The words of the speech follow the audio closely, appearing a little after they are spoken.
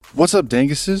What's up,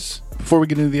 Danguses? Before we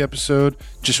get into the episode,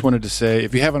 just wanted to say,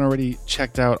 if you haven't already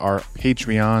checked out our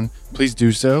Patreon, please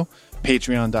do so.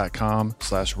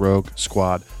 Patreon.com/Rogue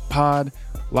Squad Pod.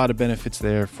 A lot of benefits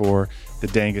there for the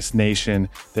Dangus Nation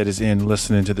that is in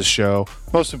listening to the show.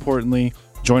 Most importantly,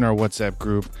 join our WhatsApp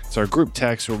group. It's our group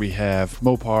text where we have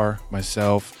Mopar,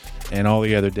 myself, and all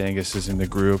the other Danguses in the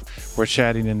group. We're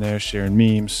chatting in there, sharing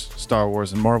memes, Star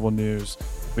Wars and Marvel news.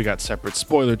 We got separate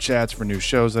spoiler chats for new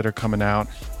shows that are coming out.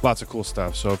 Lots of cool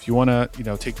stuff. So if you want to,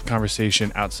 take the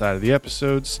conversation outside of the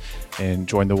episodes and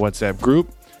join the WhatsApp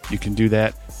group, you can do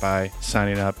that by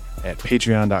signing up at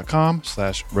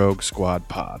patreon.com/Rogue Squad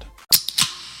Pod.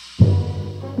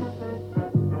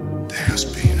 There has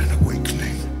been an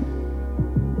awakening.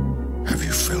 Have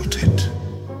you felt it?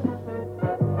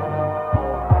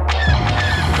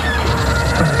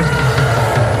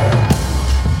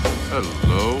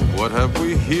 Hello, what have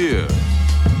we here?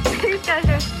 You guys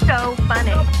are so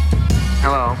funny.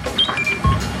 Hello.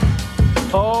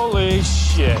 Holy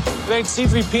shit. It ain't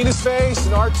C3 penis face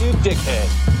and R2 dickhead.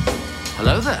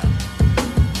 Hello there.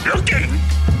 Looking?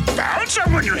 Found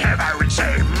someone you have, I would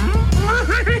say.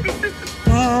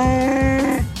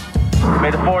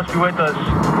 May the force be with us.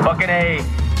 Fucking A.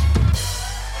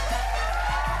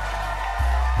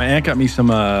 My aunt got me some,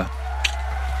 what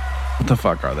the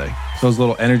fuck are they? Those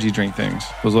little energy drink things.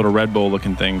 Those little Red Bull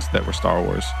looking things that were Star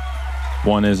Wars.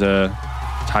 One is a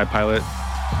TIE Pilot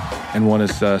and one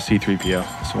is C3PO.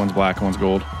 So one's black and one's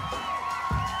gold.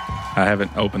 I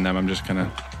haven't opened them. I'm just going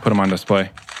to put them on display.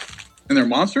 And they're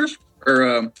monsters?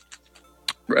 Or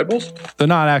Red Bulls? They're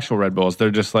not actual Red Bulls.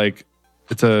 They're just like,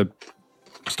 it's a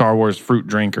Star Wars fruit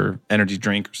drink or energy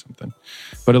drink or something.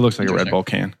 But it looks like a Red Bull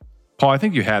can. Paul, I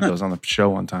think you had those on the show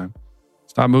one time.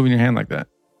 Stop moving your hand like that.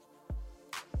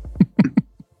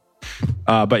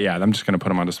 But yeah, I'm just going to put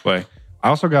them on display. I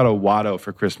also got a Watto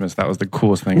for Christmas. That was the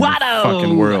coolest thing in the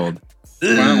fucking world.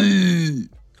 Wow.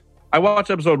 I watched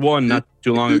episode 1 not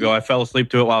too long ago. I fell asleep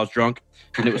to it while I was drunk,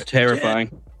 and it was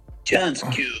terrifying. John's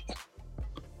cute.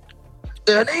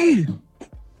 Eddie.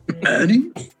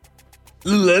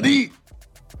 Letty.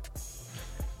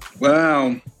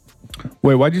 Wow.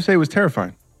 Wait, why'd you say it was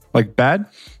terrifying? Like bad?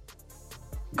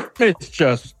 It's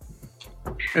just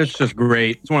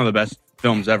great. It's one of the best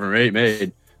films ever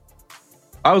made.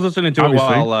 I was listening to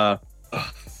Obviously. it while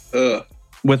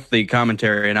with the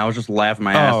commentary, and I was just laughing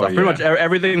my ass off. Pretty much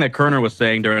everything that Kerner was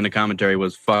saying during the commentary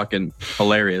was fucking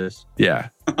hilarious. Yeah.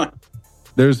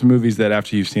 There's movies that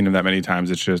after you've seen them that many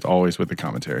times, it's just always with the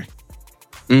commentary.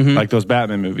 Mm-hmm. Like those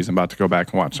Batman movies. I'm about to go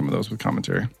back and watch some of those with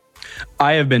commentary.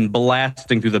 I have been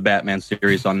blasting through the Batman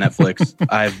series on Netflix.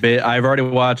 I've already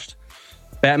watched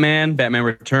Batman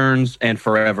Returns, and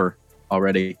Forever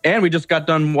already. And we just got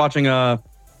done watching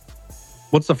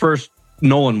what's the first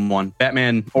Nolan one?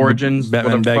 Batman Origins.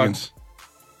 Batman Begins.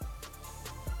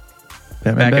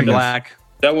 Back in Black.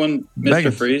 That one, Mr.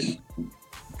 Begins. Freeze.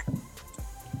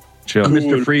 Chill.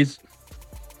 Mr. Freeze.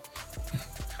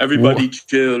 Everybody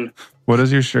chill. What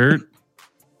is your shirt?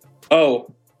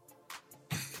 Oh.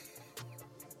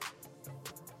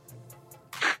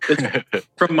 It's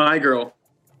from My Girl.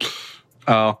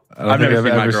 Oh, I've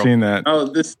never seen that. Oh,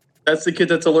 that's the kid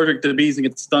that's allergic to bees and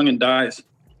gets stung and dies.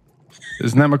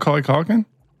 Isn't that Macaulay Culkin?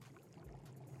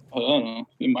 I don't know.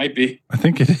 It might be. I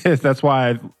think it is. That's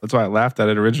why I laughed at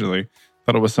it originally.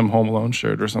 Thought it was some Home Alone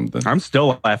shirt or something. I'm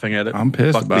still laughing at it. I'm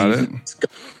pissed Fuck about bees.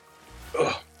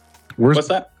 it. What's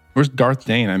that? Where's Darth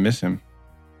Dane? I miss him.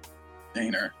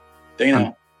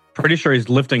 Dano. Pretty sure he's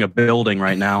lifting a building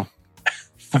right now.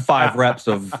 5 reps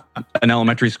of an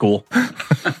elementary school.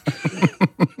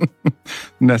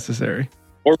 Necessary.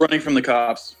 Or running from the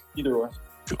cops. Either way.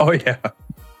 Oh, yeah.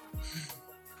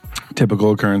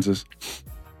 Typical occurrences.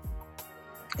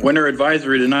 Winter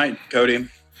advisory tonight, Cody.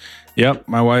 Yep.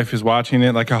 My wife is watching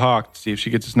it like a hawk to see if she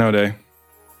gets a snow day.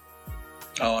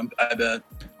 Oh, I bet.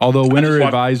 Although winter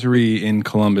advisory in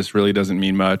Columbus really doesn't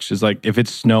mean much. It's like if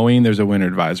it's snowing, there's a winter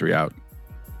advisory out.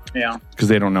 Yeah. Because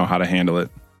they don't know how to handle it.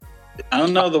 I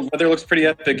don't know. The weather looks pretty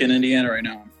epic in Indiana right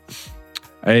now.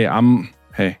 Hey, I'm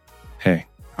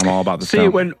all about the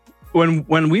snow. See,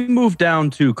 when we moved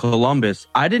down to Columbus,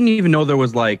 I didn't even know there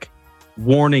was like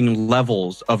warning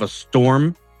levels of a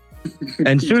storm.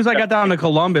 And as soon as I got down to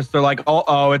Columbus, they're like,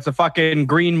 oh, it's a fucking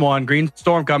green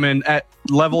storm coming at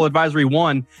level advisory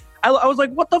 1. I was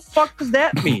like, what the fuck does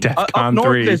that mean? Up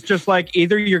north, 3. it's just like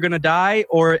either you're going to die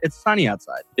or it's sunny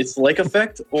outside. It's lake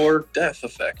effect or death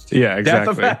effect. Yeah,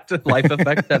 exactly. Death effect, life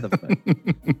effect, death effect.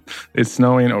 It's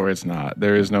snowing or it's not.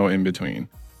 There is no in between.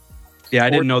 Yeah, I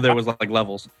didn't know there was like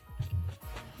levels.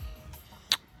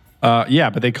 Yeah,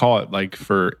 but they call it like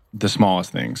for the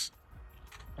smallest things.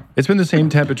 It's been the same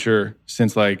temperature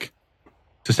since like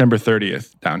December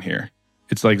 30th down here.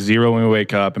 It's like 0 when we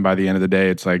wake up, and by the end of the day,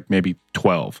 it's like maybe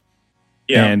 12.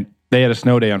 Yeah. And they had a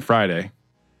snow day on Friday.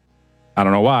 I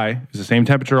don't know why. It's the same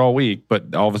temperature all week,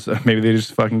 but all of a sudden, maybe they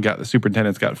just fucking the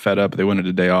superintendents got fed up. They wanted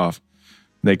a day off.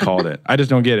 They called it. I just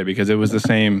don't get it because it was the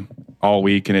same all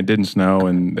week and it didn't snow,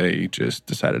 and they just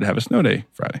decided to have a snow day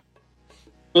Friday.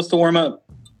 Supposed to warm up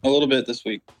a little bit this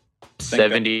week.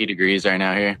 70 degrees right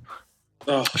now here.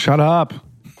 Oh, Shut up.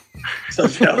 so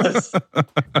jealous.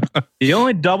 The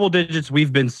only double digits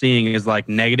we've been seeing is like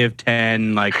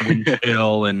 -10, like wind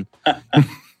chill, and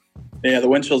Yeah, the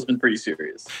wind chill's been pretty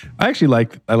serious. I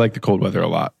like the cold weather a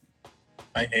lot.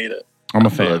 I hate it. I'm a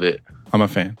I fan. love it. I'm a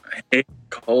fan. I hate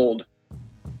cold.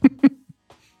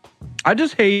 I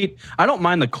don't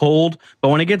mind the cold, but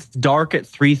when it gets dark at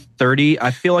 3:30,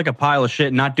 I feel like a pile of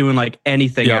shit not doing like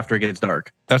anything Yeah. after it gets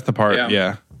dark. That's the part.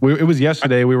 Yeah. It was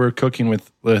yesterday. We were cooking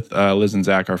with Liz and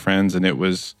Zach, our friends, and it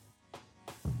was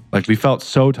like we felt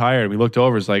so tired. We looked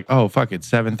over. It's like, oh fuck, it's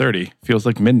 7:30. Feels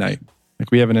like midnight.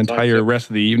 Like we have an entire rest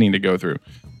of the evening to go through.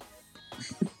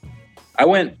 I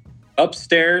went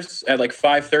upstairs at like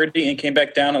 5:30 and came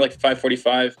back down at like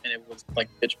 5:45, and it was like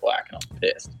pitch black, and I was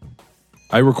pissed.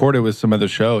 I recorded with some other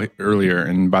show earlier,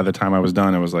 and by the time I was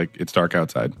done, it was like it's dark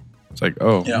outside. It's like,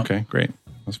 oh, Yeah. okay, great.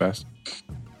 That was fast.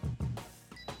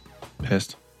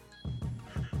 Pissed.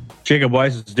 Jacob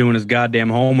Weiss is doing his goddamn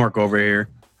homework over here,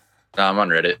 No, I'm on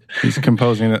Reddit. He's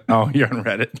composing it. Oh, you're on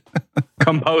Reddit.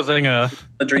 composing a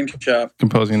The dream shop.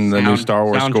 Composing the new Star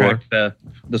Wars score. soundtrack to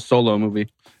the Solo movie.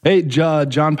 Hey,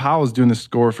 John Powell is doing the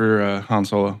score for Han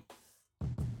Solo.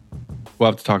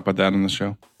 We'll have to talk about that on the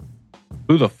show.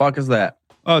 Who the fuck is that?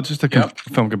 Oh, it's just a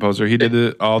film composer. He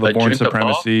did all the Born Ajunta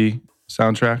Supremacy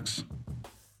soundtracks.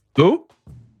 Who?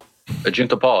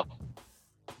 Ajunta Pall.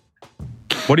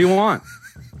 What do you want?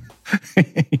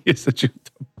 He's a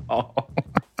Ajunta Paul.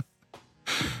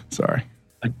 Sorry.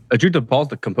 Ajunta Paul's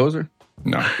the composer?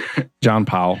 No. John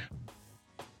Powell.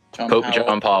 Pope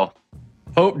John Paul.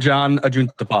 Pope John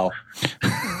Ajunta Paul.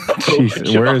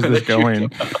 Jeez, where is this going?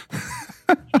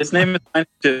 His name is mine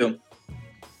too.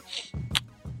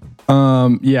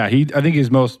 Yeah, I think he's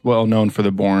most well known for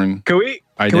the Bourne Can we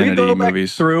Identity go back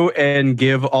movies. through and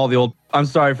give all the old? I'm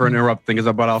sorry for interrupting,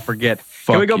 but I'll forget.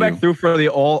 Can we go back through for the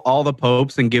all the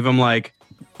popes and give them like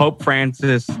Pope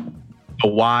Francis, the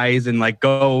wise, and like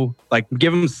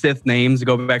give them Sith names to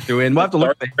go back through, and we'll have to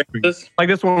look at the history. Like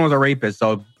this one was a rapist,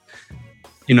 so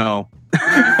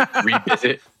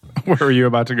Revisit. Where are you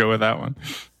about to go with that one?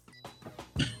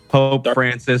 Pope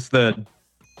Francis, the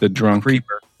drunk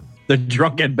creeper, the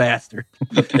drunken bastard,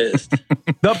 The pissed.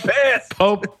 the pissed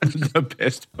Pope, the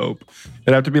pissed Pope.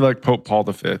 It'd have to be like Pope Paul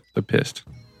V, the pissed.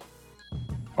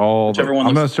 I'm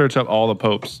going to search up all the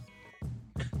popes.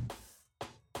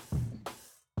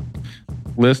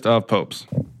 List of popes.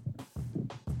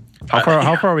 How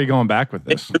far are we going back with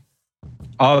this?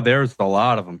 Oh, there's a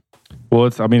lot of them. Well,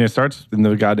 it starts in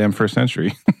the goddamn first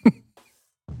century.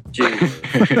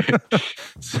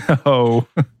 So,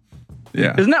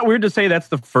 yeah. Isn't that weird to say that's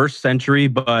the first century,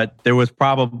 but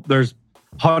there's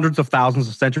hundreds of thousands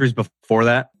of centuries before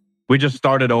that? We just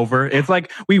started over. It's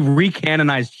like we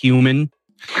recanonized human.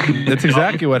 That's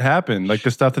exactly what happened. Like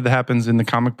the stuff that happens in the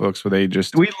comic books where they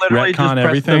just We literally just pressed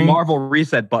everything. the Marvel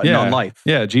reset button on life.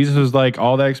 Yeah, Jesus was like,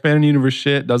 all that expanded universe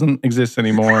shit doesn't exist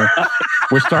anymore.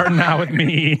 We're starting now with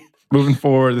me. Moving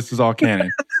forward, this is all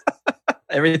canon.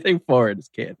 Everything forward is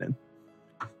canon.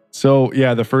 So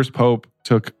yeah, the first pope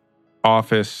took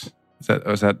office.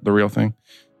 Was that the real thing?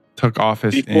 Took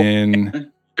office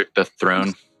in The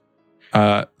throne.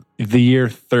 the year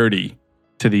 30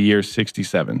 to the year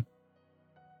 67.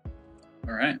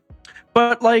 All right.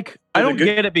 But like, I don't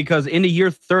get it because in the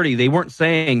year 30, they weren't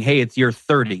saying, hey, it's year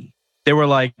 30. They were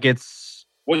like, it's...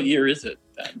 What year is it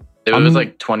then? It was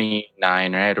like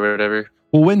 29, right? Or whatever.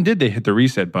 Well, when did they hit the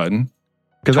reset button?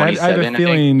 Because I have a 27,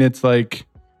 feeling it's like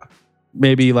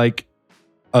maybe like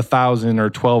 1000 or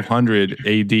 1200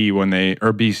 AD when they,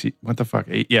 or BC. What the fuck?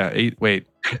 Wait.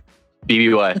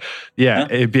 BBY. Yeah,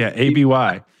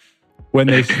 ABY.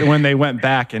 When they went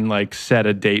back and like set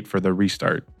a date for the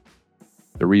restart,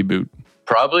 the reboot.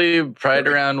 Probably right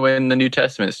around when the New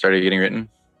Testament started getting written.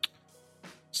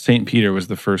 Saint Peter was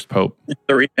the first pope.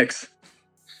 The remix.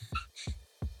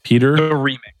 Peter, The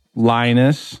remix.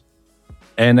 Linus,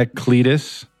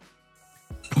 Anacletus,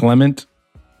 Clement,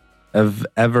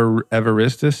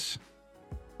 Everistus.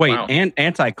 Wait, Wow. and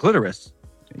anti-clitoris.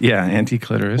 Yeah,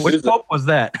 Anticlitoris. Which pope was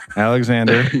that?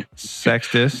 Alexander,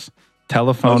 Sextus,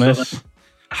 Telephonus,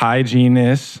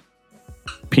 Hyginus,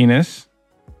 Penis.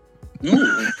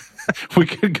 Ooh. We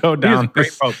could go down great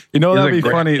this. boat. You know, He's that'd a be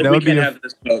great- funny. That we would be can't a, have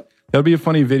this boat. that would be a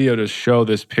funny video to show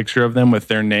this picture of them with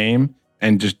their name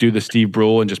and just do the Steve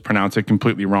Brule and just pronounce it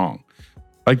completely wrong.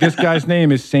 Like this guy's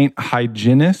name is Saint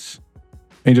Hyginus,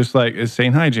 and just like is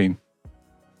Saint Hygiene,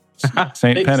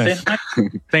 Saint Hey, Penis.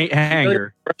 Saint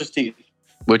Hanger. Brush his teeth.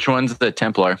 Which one's the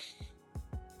Templar?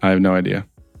 I have no idea.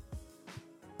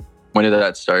 When did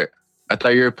that start? I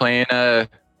thought you were playing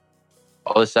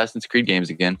all Assassin's Creed games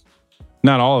again.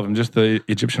 Not all of them, just the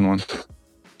Egyptian one,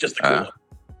 Just the cool one.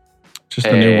 just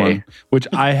the new Hey. one, which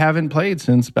I haven't played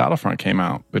since Battlefront came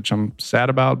out, which I'm sad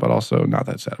about, but also not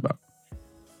that sad about.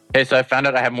 Hey, so I found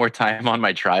out I have more time on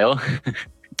my trial.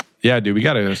 Yeah, dude, we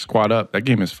gotta squad up. That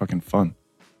game is fucking fun.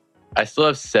 I still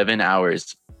have 7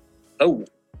 hours, Oh,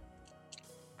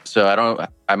 so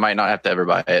I might not have to ever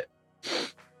buy it.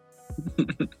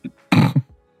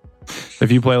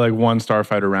 If you play like one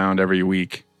Starfighter round every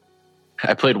week.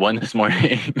 I played one this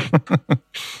morning.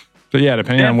 So yeah,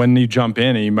 depending on when you jump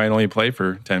in, and you might only play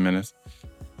for 10 minutes.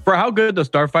 For how good the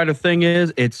Starfighter thing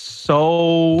is, it's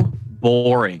so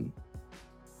boring.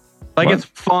 Like What? it's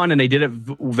fun and they did it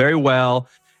very well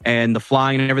and the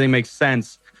flying and everything makes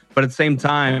sense. But at the same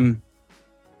time,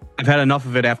 I've had enough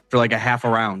of it after like a half a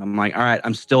round. I'm like, all right,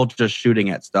 I'm still just shooting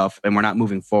at stuff and we're not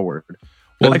moving forward.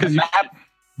 Well, Like,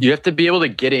 you have to be able to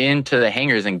get into the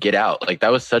hangars and get out. Like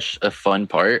that was such a fun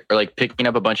part. Or like picking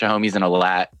up a bunch of homies in a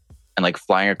lat and like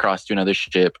flying across to another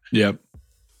ship. Yep.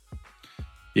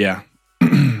 Yeah.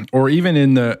 Or even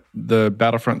in the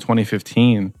Battlefront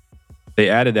 2015, they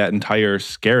added that entire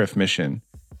Scarif mission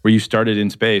where you started in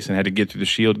space and had to get through the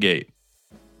shield gate.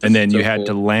 And then so you had cool.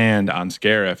 to land on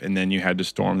Scarif, and then you had to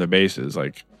storm the bases.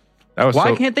 Like that was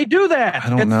Why can't they do that? I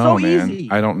don't it's know, so man.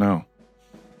 easy. I don't know.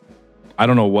 I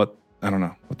don't know what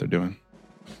they're doing.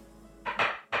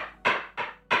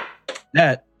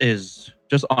 That is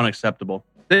just unacceptable.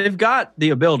 They've got the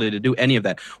ability to do any of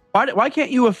that. Why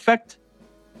can't you affect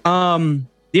the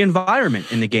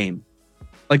environment in the game?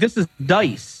 Like this is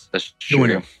DICE That's doing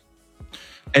true. it.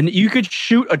 And you could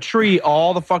shoot a tree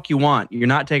all the fuck you want. You're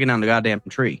not taking down the goddamn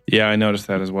tree. Yeah, I noticed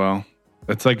that as well.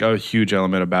 That's like a huge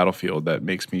element of Battlefield that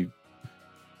makes me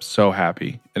so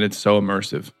happy, and it's so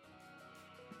immersive.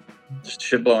 just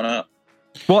shit blowing up.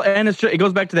 Well, and it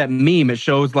goes back to that meme. It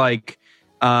shows like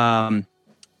Call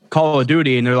of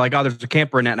Duty, and they're like, oh, there's a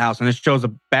camper in that house, and it shows a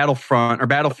battlefront or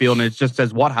battlefield, and it just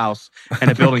says what house, and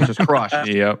the building's just crushed.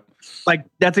 Yep. Like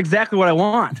that's exactly what I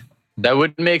want. That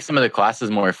would make some of the classes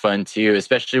more fun too,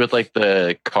 especially with like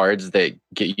the cards that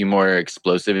get you more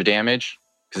explosive damage.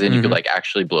 Because then you could like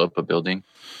actually blow up a building.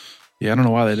 Yeah, I don't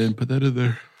know why they didn't put that in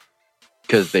there.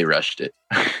 Because they rushed it.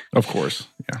 Of course.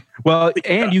 Yeah. Well,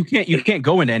 and you can't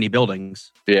go into any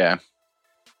buildings. Yeah.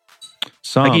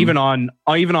 Some Like even on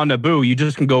Naboo, you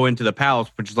just can go into the palace,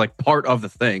 which is like part of the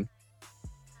thing.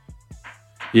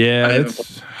 Yeah, I haven't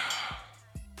it's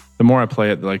the more I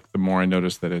play it, like the more I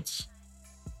notice that it's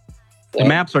The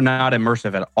maps are not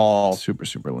immersive at all. super,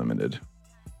 super limited.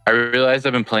 I realized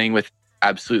I've been playing with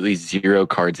absolutely 0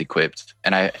 cards equipped.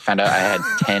 And I found out I had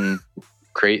 10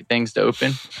 crate things to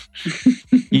open.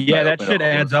 Yeah, I that open shit all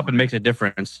of adds up and makes a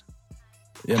difference.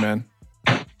 Yeah, man.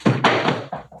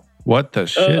 What the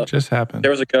shit just happened?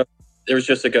 There was a ghost. There was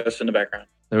just a ghost in the background.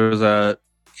 There was a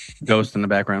ghost in the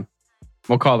background.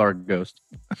 We'll call her a ghost.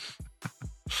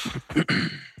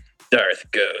 Darth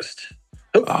Ghost.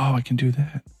 Oh, I can do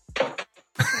that.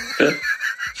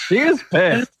 She is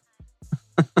pissed.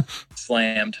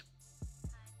 Slammed.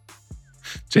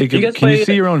 Jacob, You guys can you play-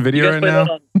 see your own video You right guys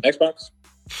play now? that on Xbox?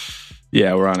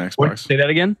 Yeah, we're on What? Xbox. Say that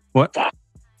again? What?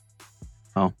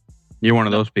 Oh, you're one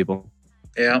of those people.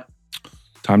 Yeah.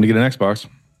 Time to get an Xbox.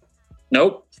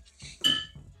 Nope.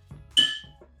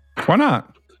 Why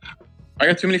not? I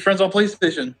got too many friends on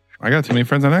PlayStation. I got too many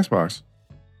friends on Xbox.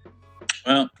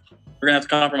 Well, we're gonna have to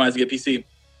compromise to get PC.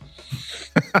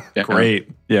 Yeah. Great.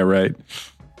 Yeah, right.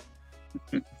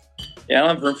 Yeah, I don't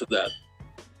have room for that.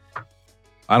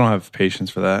 I don't have patience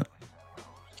for that.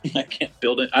 I can't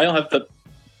build it. I don't have the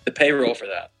payroll for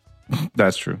that.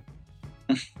 That's true.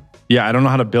 Yeah, I don't know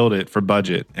how to build it for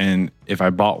budget. And if I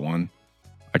bought one,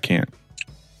 I can't.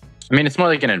 I mean, it's more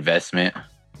like an investment.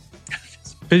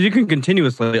 Because you can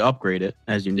continuously upgrade it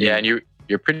as you need. Yeah, and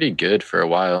you're pretty good for a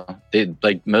while.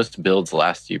 Like most builds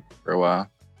last you for a while.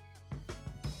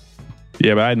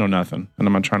 Yeah, but I know nothing. And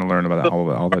I'm not trying to learn about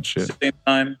all that At shit. the same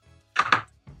time,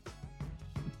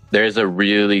 There's a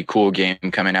really cool game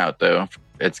coming out though.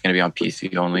 It's gonna be on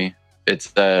PC only. It's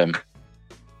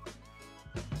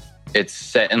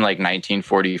set in like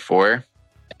 1944,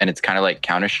 and it's kind of like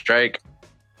Counter-Strike,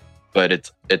 but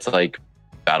it's like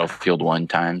Battlefield 1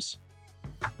 times.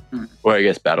 Or I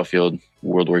guess Battlefield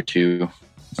World War II.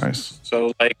 Nice.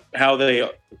 So like how they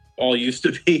all used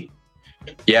to be.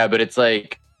 Yeah, but it's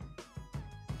like,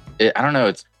 I don't know.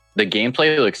 It's the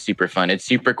gameplay looks super fun. It's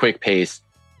super quick paced,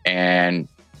 and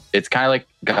it's kind of like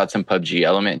got some PUBG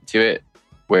element to it,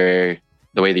 where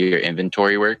the way that your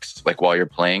inventory works, like while you're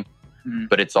playing,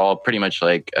 but it's all pretty much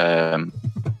like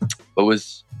what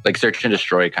was like search and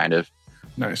destroy kind of.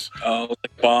 Nice. Oh,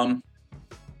 like bomb.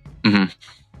 Mm-hmm.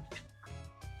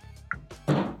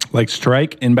 Like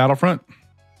Strike in Battlefront?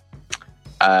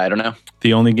 I don't know.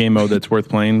 The only game mode that's worth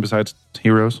playing besides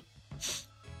Heroes?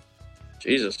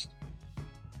 Jesus.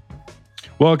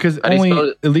 Well, because How do you only spell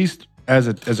it? at least as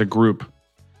a group,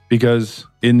 because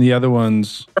in the other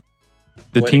ones,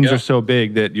 the Way to teams go. are so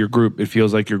big that your group, it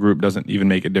feels like your group doesn't even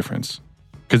make a difference.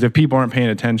 Because if people aren't paying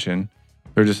attention,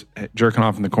 they're just jerking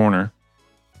off in the corner,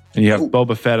 and you have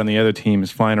Boba Fett on the other team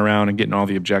is flying around and getting all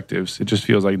the objectives. It just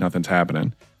feels like nothing's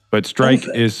happening. But Strike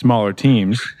is smaller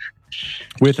teams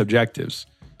with objectives,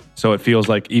 so it feels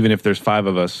like even if there's 5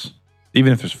 of us,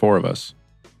 even if there's 4 of us,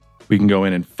 we can go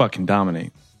in and fucking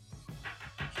dominate.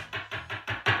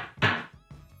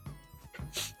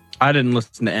 I didn't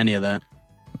listen to any of that.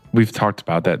 We've talked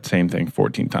about that same thing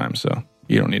 14 times, so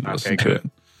you don't need to listen to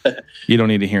it. You don't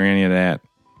need to hear any of that.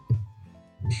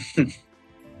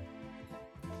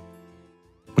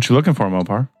 What you looking for,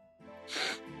 Mopar?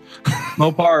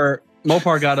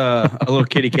 Mopar got a little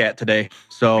kitty cat today.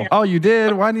 So, Oh, you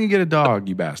did? Why didn't you get a dog,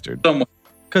 you bastard?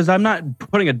 because I'm not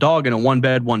putting a dog in a 1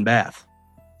 bed, 1 bath.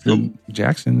 Well,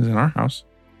 Jackson's in our house.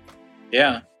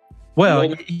 Yeah. Well,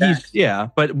 Well,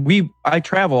 but I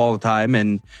travel all the time,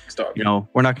 and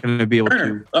we're not going to be able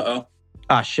to. Uh-oh.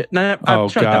 Ah, shit! No, Oh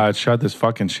shut God, up. shut this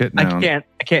fucking shit down. I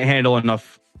can't handle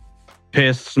enough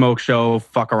piss, smoke show,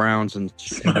 fuck arounds, and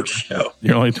Smoke show.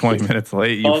 You're only 20 minutes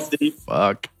late. You Balls deep.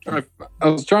 fuck. I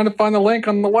was trying to find the link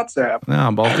on the WhatsApp. No,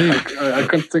 ball deep. I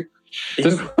couldn't think.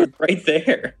 It's right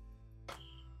there.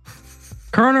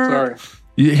 Kerner. Sorry.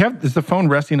 You have is the phone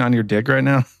resting on your dick right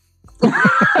now?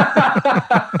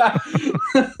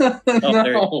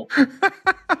 Oh,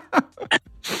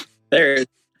 there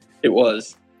it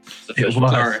was. It's official.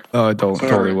 was. Sorry. Oh, it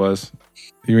totally was.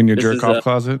 You in your This jerk is, off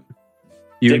closet?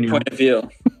 You Dick and your, point of view.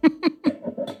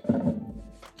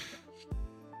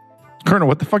 Colonel,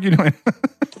 what the fuck are you doing?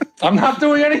 I'm not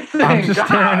doing anything. I'm just God.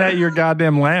 staring at your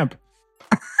goddamn lamp.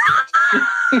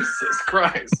 Jesus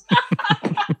Christ.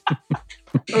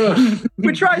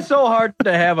 we try so hard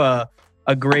to have a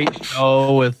great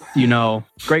show with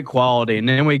great quality, and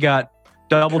then we got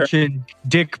double chin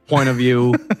dick point of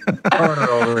view Kerner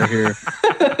over here.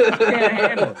 Can't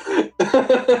handle it.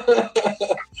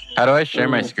 How do I share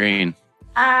my screen?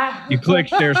 You click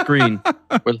share screen.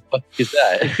 Where the fuck is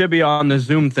It that? should be on the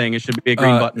Zoom thing. It should be a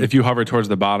green button. If you hover towards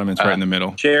the bottom, it's right in the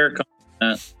middle. Share.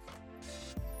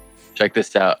 Check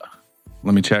this out.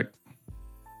 Let me check.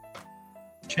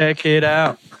 Check it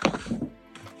out.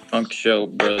 Funk show,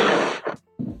 brother.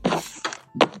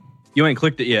 You ain't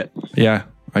clicked it yet. Yeah,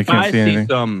 I can't I see anything.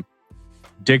 some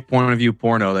dick point of view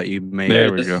porno that you made.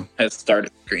 There we This go. Has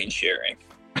started screen sharing.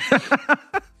 You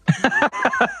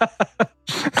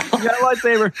got a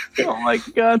lightsaber. Oh my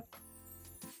god.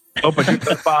 Oh, but you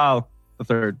got Pall the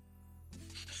third.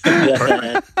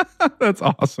 That's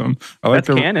awesome. I like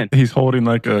That's canon. He's holding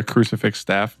like a crucifix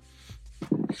staff.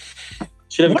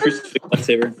 Should have a crucifix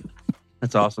lightsaber.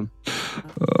 That's awesome.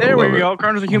 There we love it. go.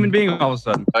 Kerner's a human being all of a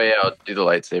sudden. Oh yeah, I'll do the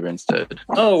lightsaber instead.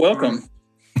 Oh, welcome.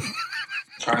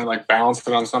 Trying to like balance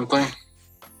it on something.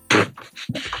 Don't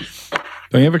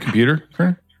you have a computer,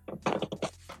 Colonel?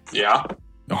 Yeah.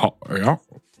 Oh, yeah.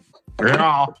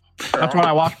 Yeah. That's what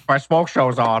I watch my smoke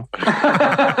shows on. Dude,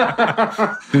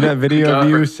 that video of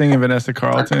you singing Vanessa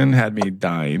Carlton had me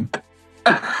dying.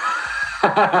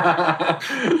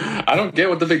 I don't get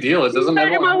what the big deal is. Doesn't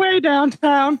Making my everyone? way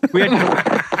downtown. We had to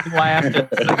laugh at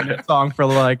singing that song for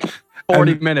like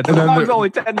 40 minutes. and The then song's there- only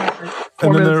 10 minutes. 4 And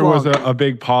then minutes there was long. a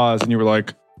big pause, and you were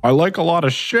like, I like a lot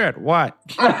of shit. What?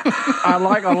 I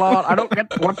like a lot. I don't get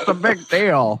what's the big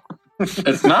deal.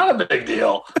 It's not a big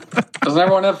deal. Doesn't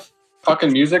everyone have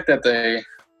fucking music that they?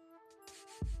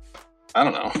 I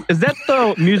don't know. Is that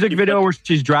the music video where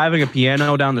she's driving a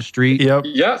piano down the street? Yep.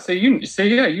 Yeah.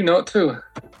 You know it too.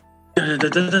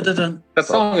 That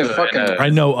song is fucking. I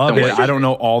know of The it. I don't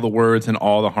know all the words and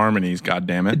all the harmonies. God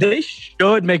damn it. They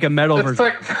should make a metal It's version.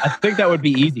 like. I think that would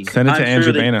be easy. Send it to I'm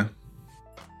sure they- Angela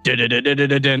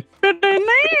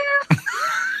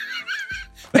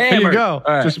There you go.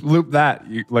 All right. Just loop that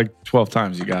like 12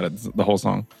 times. You got it. The whole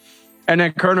song. And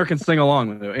then Kerner can sing along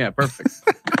with it. Yeah, perfect.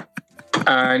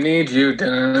 I need you.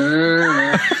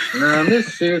 I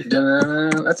miss you.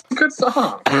 That's a good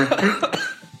song.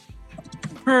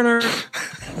 Turner.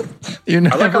 You're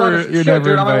I like a lot of never, you're shit, never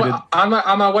dude. invited.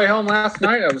 On my way home last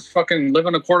night, I was fucking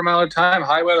living a quarter mile at a time.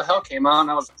 Highway to Hell came on.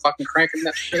 I was fucking cranking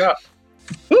that shit up.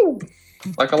 Woo!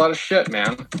 Like a lot of shit,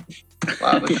 man. A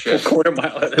lot of shit. Quarter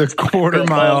mile. The quarter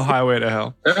mile highway to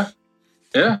hell.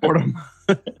 Yeah.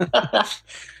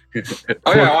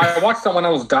 Oh yeah, I watched someone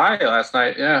else die last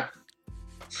night. Yeah.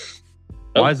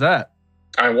 Why is that?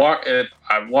 I walked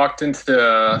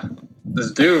into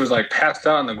this dude who was like passed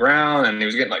out on the ground and he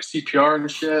was getting like CPR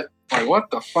and shit. Like, what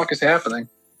the fuck is happening?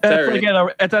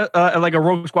 It's like a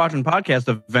Rogue Squadron podcast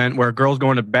event where girls go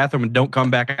in the bathroom and don't come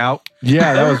back out.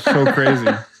 Yeah, that was so crazy.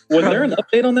 Was there an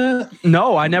update on that?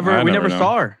 No, we never know.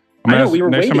 saw her. We were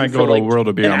next time I waiting go for, to like, World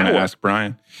of Beer, an I'm going to hour. ask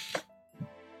Brian.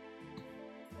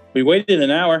 We waited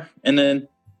an hour and then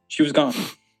she was gone.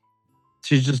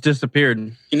 She just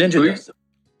disappeared. She ninja us.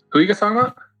 Who you guys talking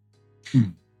about?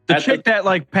 The chick that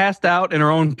like passed out in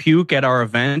her own puke at our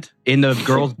event in the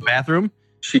girls' bathroom.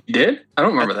 She did? I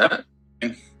don't remember that.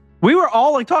 We were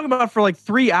all like talking about it for like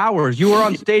 3 hours. You were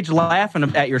on stage laughing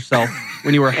at yourself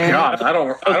when you were God, I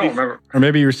don't remember. Or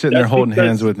maybe you were sitting there That's holding because-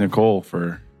 hands with Nicole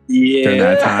for Yeah. during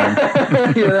that time.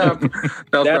 Yeah,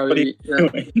 That's probably, what he's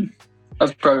doing.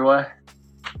 that's probably why.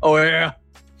 Oh yeah,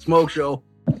 smoke show.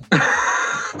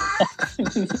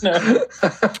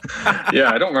 Yeah,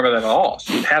 I don't remember that at all.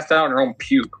 She passed out in her own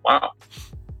puke. Wow.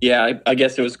 Yeah, I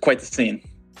guess it was quite the scene.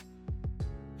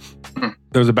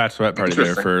 There was a bachelorette party there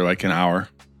Interesting. for like an hour.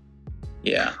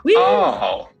 Yeah.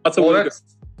 Oh, That's a well, weird-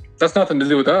 that's nothing to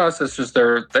do with us. It's just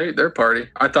their party.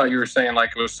 I thought you were saying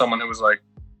like it was someone who was like.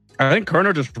 I think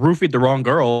Kerner just roofied the wrong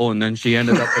girl, and then she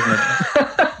ended up in the.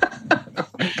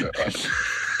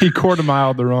 He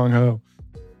quarter-miled the wrong hoe.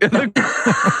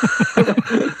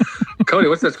 Cody,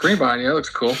 what's that screen behind you? That looks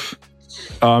cool.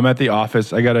 I'm at the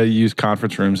office. I got to use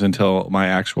conference rooms until my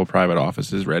actual private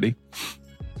office is ready.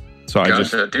 So I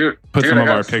just dude, put some I of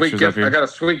got our a sweet pictures gift. up here. I got a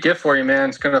sweet gift for you, man.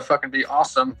 It's gonna fucking be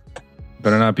awesome.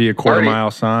 Better not be a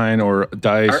quarter-mile sign or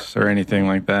dice or anything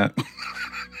like that.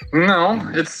 No,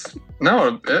 it's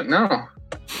no.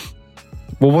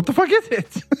 Well, what the fuck is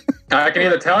it? I can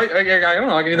either tell you. I don't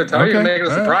know. I can either tell you Okay, and make it a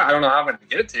all surprise. right. I don't know how I'm going to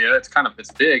get it to you. It's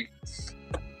big.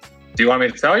 Do you want me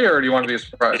to tell you, or do you want it to be a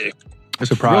surprise? A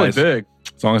surprise. really big.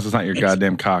 As long as it's not your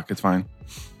goddamn cock, it's fine.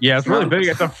 Yeah, it's really big.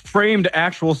 It's a framed,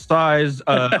 actual size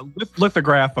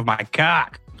lithograph of my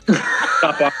cock.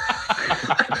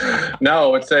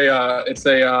 No, it's pretty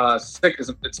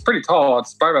tall.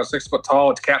 It's probably about 6 foot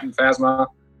tall. It's Captain Phasma,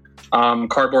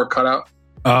 cardboard cutout.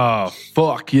 Oh,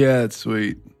 fuck. Yeah, it's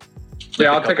sweet.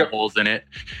 Yeah, I'll a take couple a. holes in it.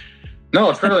 No,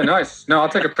 it's really nice. No, I'll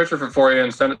take a picture of it for you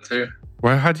and send it to you.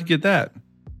 How'd you get that?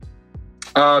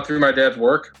 Through my dad's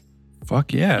work.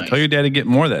 Fuck yeah. Nice. Tell your dad to get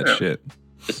more of that Yeah. shit.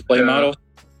 Display Yeah. model.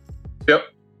 Yep.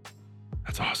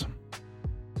 That's awesome.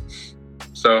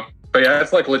 So, but yeah,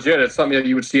 it's like legit. It's something that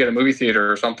you would see at a movie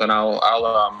theater or something.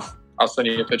 I'll send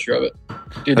you a picture of it.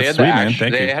 Dude, they That's had sweet, man.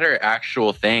 Thank they you. had her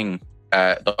actual thing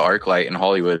at the ArcLight in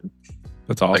Hollywood,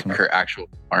 That's awesome. like her actual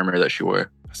armor that she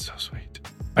wore. That's so sweet.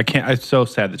 I'm so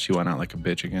sad that she went out like a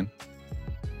bitch again.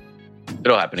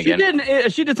 It'll happen She again.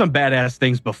 she did some badass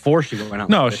things before she went out.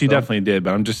 No, like she this, though. definitely did,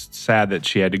 but I'm just sad that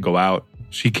she had to go out.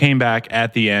 She came back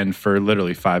at the end for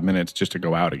literally 5 minutes just to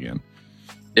go out again.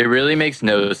 It really makes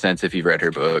no sense if you've read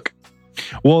her book.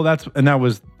 Well, that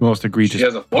was the most egregious She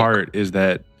has a book? part is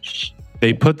that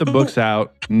they put the books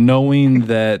out knowing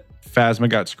that Phasma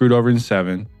got screwed over in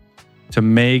 7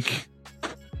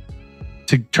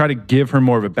 to try to give her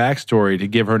more of a backstory, to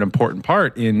give her an important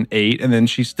part in 8, and then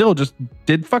she still just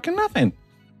did fucking nothing.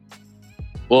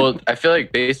 Well, I feel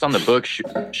like based on the book, she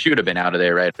would have been out of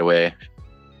there right away.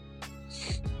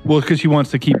 Well, because she wants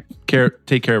to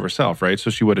take care of herself, right? So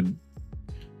she would have,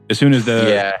 as soon as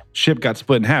the ship got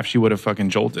split in half, she would have fucking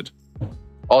jolted.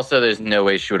 Also, there's no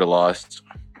way she would have lost.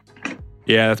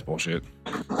 Yeah, that's bullshit.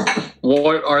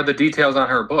 What are the details on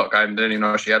her book? I didn't even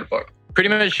know she had a book. Pretty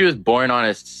much, she was born on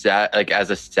as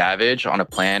a savage on a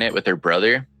planet with her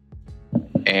brother,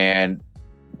 and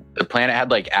the planet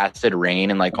had like acid rain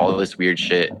and like all this weird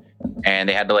shit, and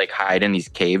they had to like hide in these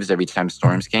caves every time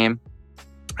storms came.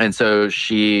 And so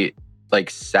she like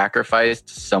sacrificed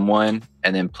someone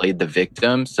and then played the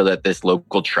victim so that this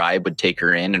local tribe would take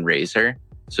her in and raise her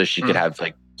so she could have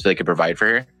like, so they could provide for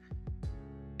her.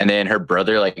 And then her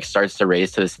brother like starts to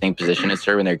raise to the same position as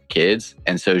her when they're kids.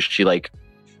 And so she like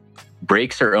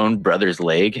breaks her own brother's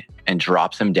leg and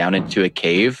drops him down into a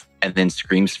cave and then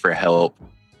screams for help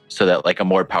so that like a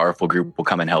more powerful group will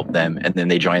come and help them. And then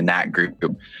they join that group.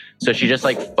 So she just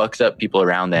like fucks up people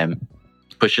around them,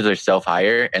 pushes herself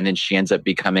higher, and then she ends up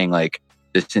becoming like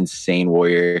this insane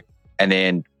warrior, and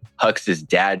then Hux's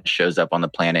dad shows up on the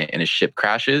planet and his ship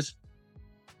crashes.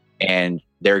 And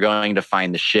they're going to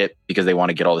find the ship because they want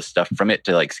to get all the stuff from it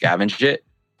to like scavenge it.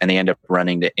 And they end up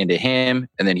running into him.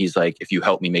 And then he's like, if you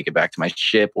help me make it back to my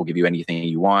ship, we'll give you anything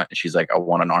you want. And she's like, I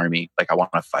want an army. Like, I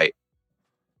want to fight.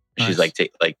 Nice. She's like,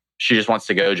 she just wants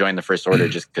to go join the First Order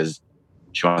just because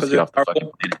she wants to get off the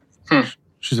fucking planet.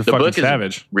 She's a fucking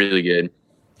savage. Really good.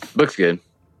 Book's good.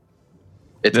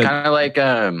 It's kind of like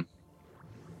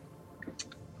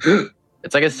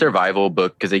it's like a survival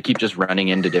book because they keep just running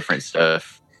into different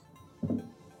stuff.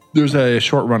 There's a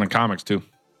short run of comics too.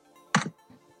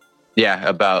 Yeah,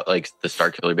 about like the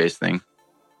Starkiller base thing.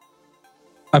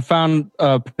 I found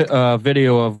a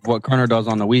video of what Kerner does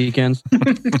on the weekends. He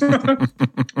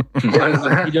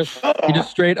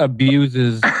just straight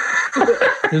abuses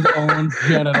his own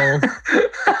genitals.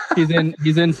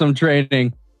 He's in some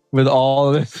training with all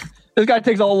of this. This guy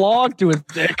takes a log to his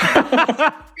dick.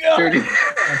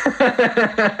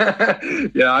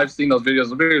 Yeah, I've seen those videos.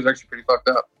 The videos are actually pretty fucked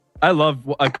up. I love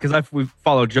because we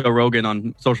follow Joe Rogan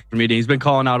on social media. He's been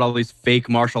calling out all these fake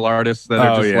martial artists that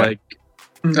are just like,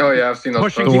 oh yeah, I've seen those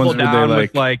pushing people down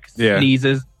with like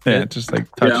sneezes. Yeah, just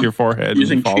like touch your forehead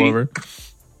and fall over.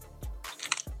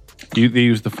 They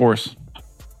use the Force.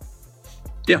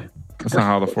 Yeah, that's not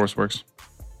how the Force works.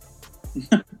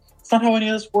 It's not how any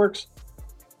of this works.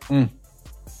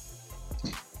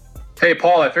 Hey,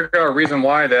 Paul, I figured out a reason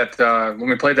why that when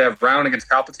we played that round against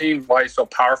Palpatine, why he's so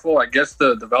powerful. I guess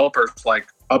the developers like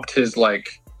upped his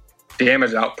like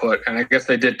damage output, and I guess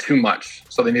they did too much,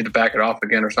 so they need to back it off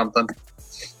again or something.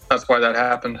 That's why that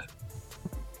happened.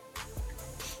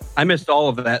 I missed all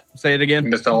of that. Say it again. You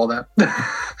missed all of that.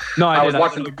 No, I was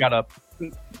watching. Got up.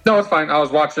 No, it's fine. I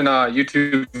was watching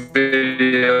YouTube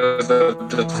videos of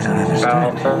just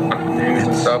Battlefront games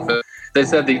and stuff. They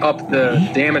said they upped the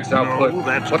damage output.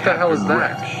 What the hell is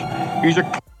that?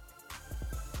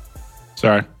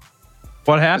 Sorry.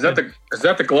 What happened? Is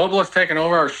that the globalists taking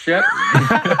over our shit?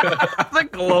 The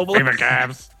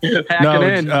globalists.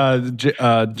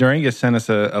 Durangus sent us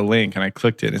a link, and I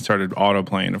clicked it, and it started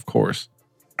auto-playing, of course.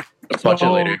 Let's watch it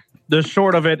later. The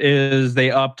short of it is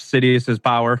they upped Sidious's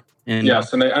power. And,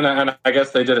 yes, and I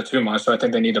guess they did it too much, so I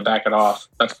think they need to back it off.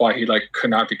 That's why he could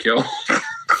not be killed.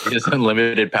 He has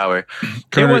unlimited power.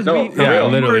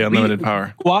 Literally unlimited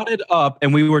power. Squatted up,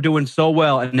 and we were doing so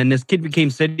well, and then this kid became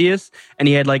Sidious, and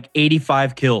he had like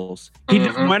 85 kills. He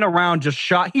just went around, just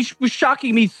shot. He was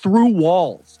shocking me through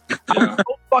walls. I was so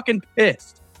fucking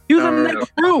pissed. He was in the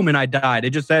next room, and I died. It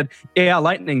just said, "Yeah,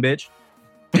 lightning, bitch."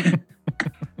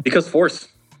 Because Force.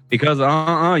 Because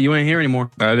you ain't here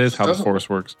anymore. That is how the Force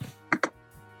works.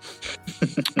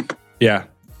 Yeah.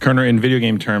 Kerner, in video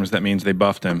game terms, that means they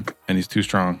buffed him and he's too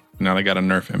strong. Now they got to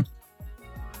nerf him.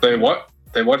 They what?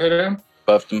 They what hit him?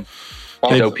 Buffed him.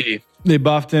 OP. They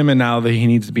buffed him and now he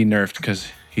needs to be nerfed because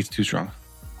he's too strong.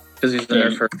 Because he's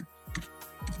there for.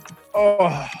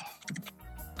 Oh.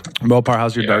 Mopar,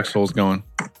 how's your Dark Souls going?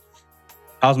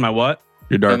 How's my what?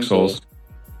 Your Dark Souls.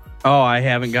 Oh, I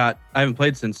haven't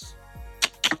played since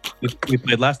we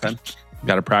played last time.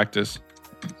 Got to practice.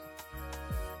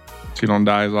 So you don't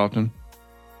die as often.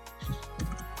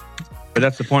 But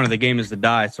that's the point of the game, is to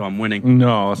die, so I'm winning.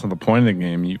 No, that's not the point of the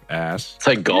game, you ass. It's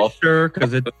like golf. Sure,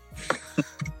 because it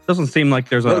doesn't seem like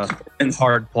there's a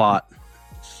hard plot.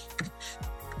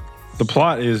 The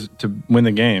plot is to win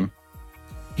the game.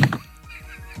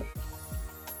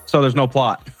 So there's no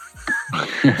plot.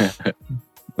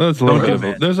 There's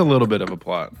a little bit of a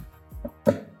plot.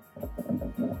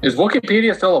 Is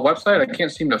Wikipedia still a website? I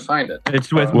can't seem to find it.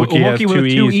 It's with Wookiee with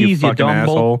two E's, you fucking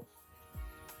asshole.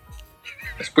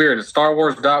 It's weird. It's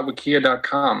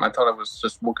StarWars.wikia.com. I thought it was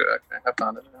just Wookiee. I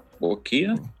found it.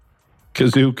 Wikia?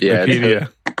 Kazook. Yeah, Wikipedia.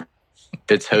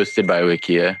 It's hosted by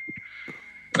Wikia.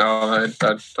 No, I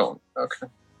don't. Okay.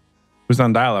 Who's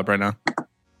on dial-up right now?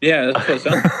 Yeah, that's what it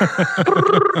sounds.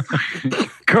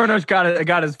 Kerner's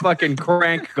got his fucking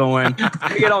crank going.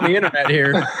 Get on the internet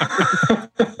here.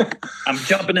 I'm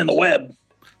jumping in the web.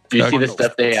 Do you see the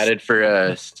stuff they added for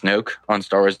Snoke on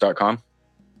StarWars.com?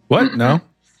 What? No.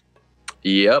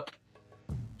 Yep.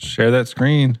 Share that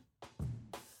screen.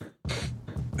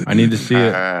 I need to see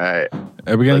it. Are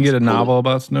we going to get a novel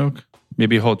about Snoke?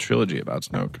 Maybe a whole trilogy about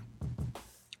Snoke.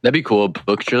 That'd be cool.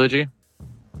 Book trilogy?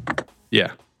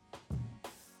 Yeah.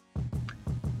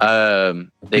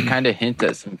 They kind of hint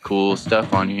at some cool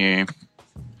stuff on here.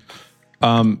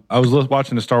 I was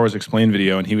watching the Star Wars Explained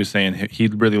video, and he was saying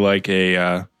he'd really like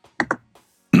a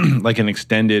like an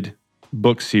extended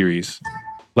book series,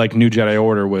 like New Jedi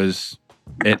Order was.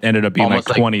 It ended up being almost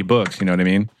like 20 books. You know what I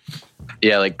mean?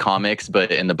 Yeah, like comics,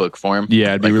 but in the book form.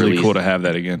 Yeah, it'd be like really cool to have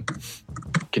that again.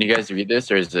 Can you guys read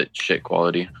this, or is it shit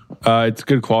quality? It's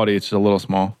good quality. It's just a little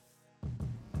small.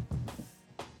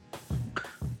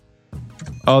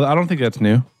 Oh, I don't think that's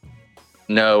new.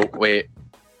 No, wait.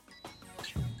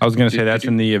 I was going to say that's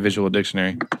in the visual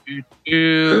dictionary. Right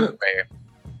here.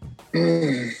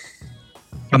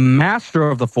 A master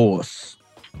of the force.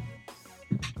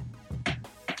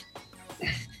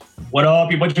 What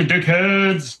up, you bunch of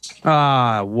dickheads?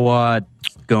 Ah,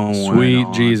 what's going Sweet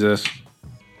on? Jesus.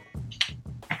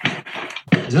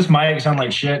 Does this mic sound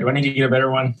like shit? Do I need to get a better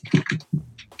one?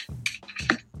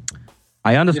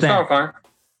 I You understand. sound fine.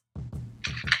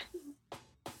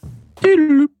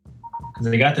 Because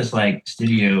they got this like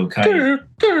studio cut. I'll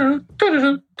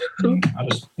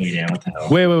just lay down. What the hell?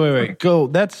 Wait. Go.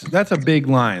 That's a big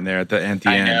line there at the end.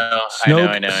 I know.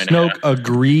 Snoke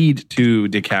agreed to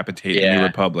decapitate the New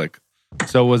Republic.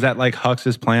 So was that like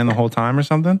Hux's plan the whole time or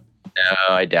something?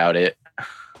 No, I doubt it.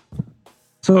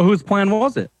 So whose plan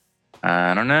was it?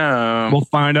 I don't know. We'll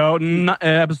find out in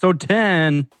episode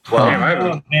 10. Well,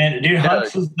 Oh, man, dude,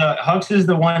 Hux is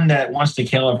the one that wants to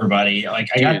kill everybody. Like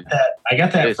I got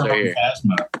that this from right here.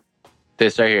 Phasma.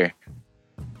 This right here.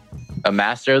 A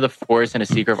master of the Force and a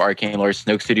seeker of arcane lore,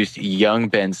 Snoke seduced young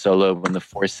Ben Solo when the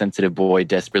Force-sensitive boy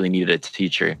desperately needed a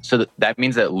teacher. So that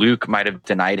means that Luke might have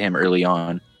denied him early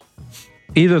on.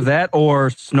 Either that or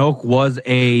Snoke was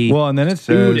a and then it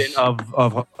student says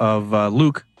of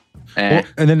Luke. and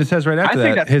then it says right after I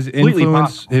think that that's his completely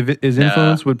influence his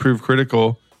influence would prove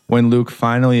critical when Luke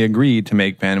finally agreed to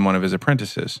make Ben one of his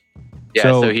apprentices. Yeah,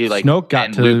 so he like Snoke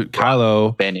got to Luke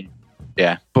Kylo Ben in.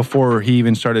 Yeah. before he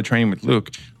even started training with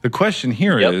Luke. The question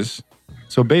here is,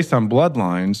 so based on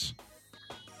bloodlines,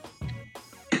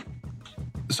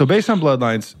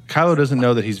 Kylo doesn't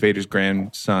know that he's Vader's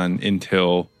grandson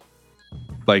until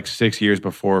like 6 years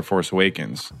before Force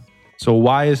Awakens. So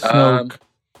why is Snoke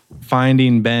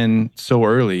finding Ben so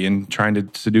early and trying to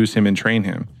seduce him and train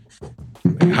him?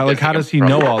 How does he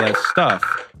know all that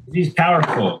stuff? He's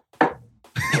powerful.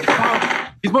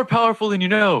 He's more powerful than you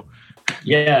know.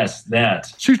 Yes,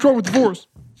 that. She's strong with the Force.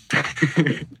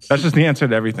 That's just the answer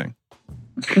to everything.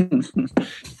 He's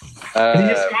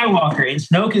a Skywalker, and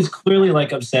Snoke is clearly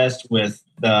like obsessed with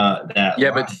that.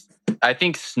 Yeah, but I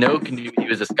think Snoke knew he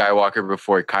was a Skywalker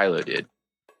before Kylo did.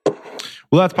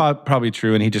 Well, that's probably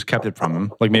true, and he just kept it from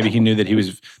him. Like maybe he knew that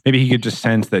maybe he could just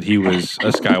sense that he was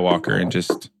a Skywalker and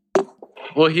just.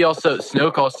 Well,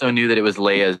 Snoke also knew that it was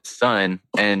Leia's son,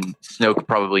 and Snoke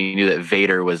probably knew that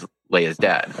Vader was Leia's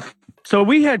dad. So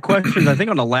we had questions, I think,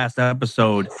 on the last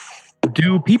episode.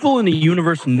 Do people in the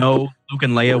universe know Luke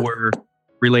and Leia were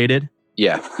related?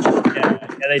 Yeah. Yeah,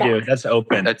 they do. That's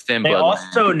open. That's in They Bloodline.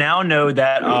 also now know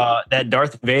that that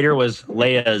Darth Vader was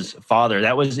Leia's father.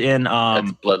 That was in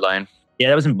That's Bloodline. Yeah,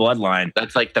 that was in Bloodline.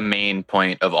 That's like the main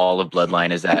point of all of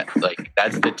Bloodline is that like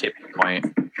that's the tipping point.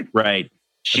 Right.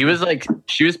 She was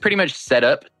pretty much set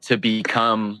up to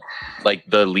become like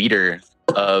the leader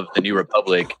of the New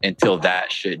Republic until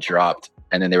that shit dropped.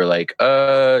 And then they were like,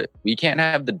 we can't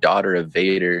have the daughter of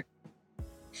Vader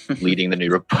leading the New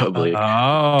Republic.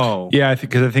 Oh. Yeah,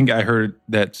 because I think I heard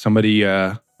that somebody,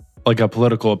 like a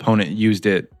political opponent, used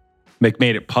it,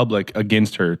 made it public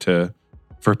against her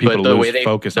for people to lose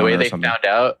focus on her or something.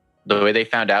 The way they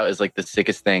found out is like the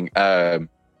sickest thing. Bail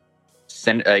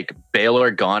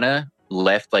Organa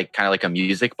left like kind of like a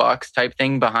music box type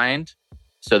thing behind,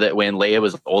 so that when Leia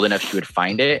was old enough, she would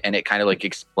find it, and it kind of like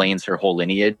explains her whole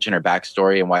lineage and her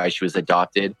backstory and why she was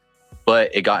adopted.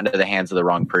 But it got into the hands of the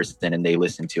wrong person, and they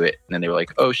listened to it, and then they were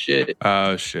like, "Oh shit!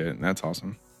 Oh shit! That's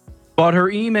awesome." But her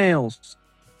emails.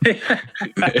 It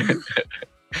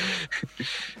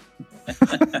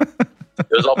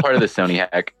was all part of the Sony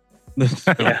hack."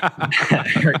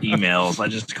 Her emails. I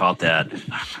just caught that.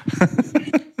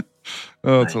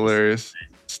 Oh, it's hilarious.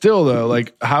 Still though,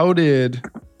 like, how did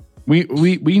we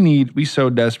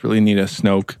so desperately need a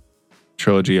Snoke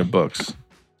trilogy of books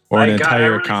or an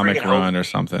entire comic run or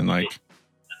something? Like,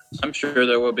 I'm sure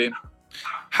there will be.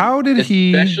 how did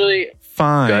he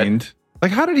find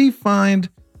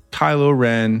Kylo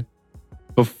Ren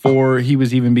before he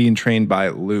was even being trained by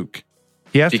Luke?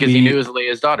 He has Because to be, he knew it was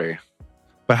Leia's daughter.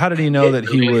 but how did he know that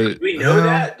he was? Do we know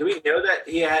that? Do we know that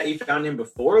he found him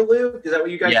before Luke? Is that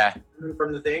what you guys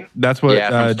from the thing? That's what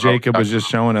from Jacob was just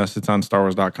showing us. It's on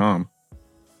StarWars.com.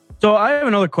 So I have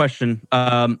another question.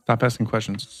 Stop asking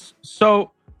questions.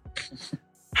 So,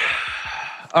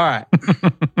 all right.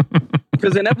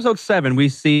 Because in episode 7, we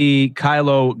see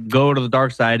Kylo go to the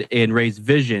dark side and raise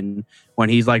Vision when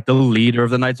he's like the leader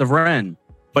of the Knights of Ren.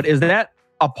 But is that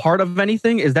a part of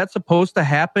anything? Is that supposed to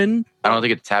happen? I don't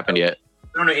think it's happened yet.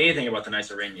 I don't know anything about the Knights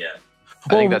of Ren yet. I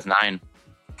think that's 9.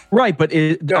 Right, but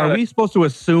are we supposed to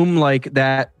assume like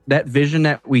that vision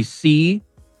that we see?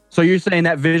 So you're saying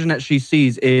that vision that she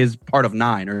sees is part of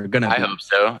 9 or gonna? I hope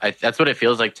so. That's what it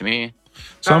feels like to me.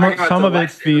 Some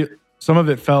of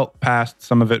it felt past,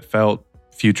 some of it felt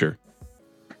future.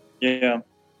 Yeah.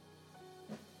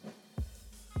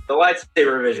 The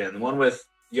lightsaber vision, the one with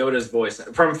Yoda's voice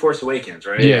from Force Awakens,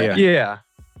 right? Yeah.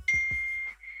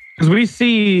 Because we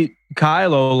see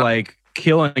Kylo like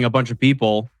killing a bunch of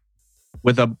people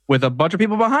with a bunch of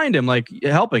people behind him, like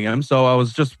helping him. So I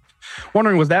was just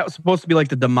wondering, was that supposed to be like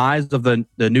the demise of the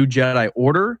new Jedi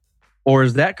Order, or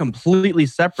is that completely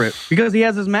separate? Because he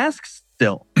has his mask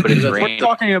still. But it's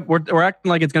we're acting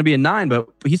like it's going to be a 9, but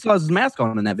he still has his mask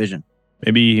on in that vision.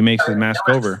 Maybe he makes his mask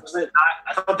over.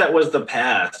 I thought that was the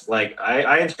past. Like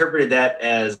I interpreted that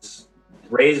as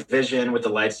Rey's vision with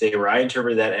the lightsaber. I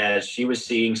interpreted that as she was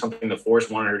seeing something the Force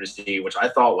wanted her to see, which I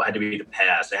thought had to be the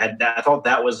past. I thought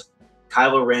that was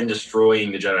Kylo Ren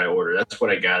destroying the Jedi Order. That's what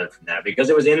I gathered from that, because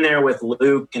it was in there with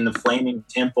Luke and the Flaming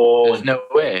Temple. There's no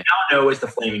way. I don't know it's the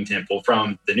Flaming Temple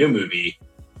from the new movie.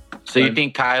 So you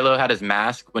think Kylo had his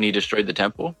mask when he destroyed the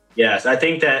temple? Yes, I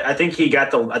think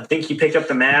he picked up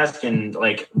the mask and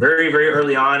like very, very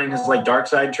early on in his like dark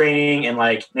side training, and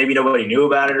like maybe nobody knew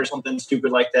about it or something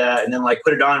stupid like that, and then like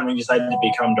put it on when he decided to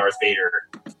become Darth Vader.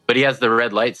 But he has the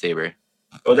red lightsaber.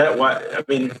 Oh, I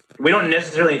mean, we don't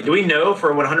necessarily. Do we know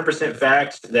for 100%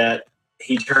 fact that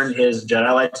he turned his Jedi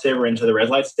lightsaber into the red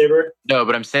lightsaber? No,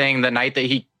 but I'm saying the night that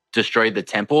he destroyed the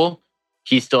temple,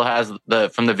 he still has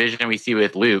from the vision we see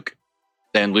with Luke.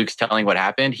 Then Luke's telling what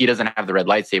happened. He doesn't have the red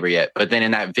lightsaber yet. But then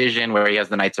in that vision where he has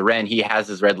the Knights of Ren, he has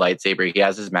his red lightsaber. He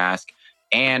has his mask.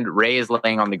 And Rey is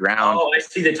laying on the ground. Oh, I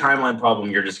see the timeline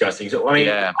problem you're discussing. So, I mean,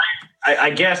 yeah. I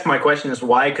guess my question is,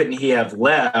 why couldn't he have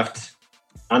left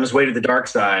on his way to the dark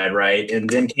side, right? And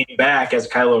then came back as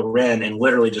Kylo Ren and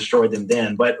literally destroyed them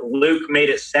then. But Luke made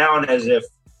it sound as if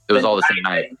it was all the same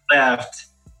night. Left.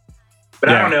 But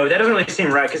yeah. I don't know. That doesn't really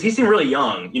seem right, because he seemed really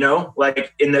young,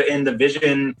 like in the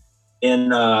vision...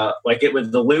 like it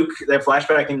with the Luke, that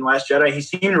flashback in Last Jedi, he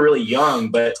seemed really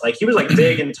young, but like he was like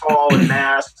big and tall and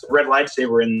masked, red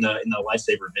lightsaber in the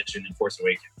lightsaber vision in Force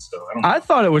Awakens. So I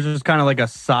thought it was just kind of like a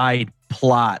side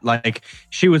plot, like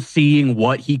she was seeing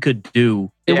what he could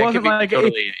do. It wasn't like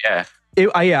totally,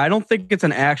 I don't think it's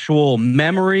an actual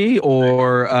memory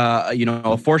or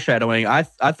a foreshadowing. I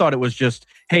thought it was just,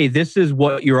 hey, this is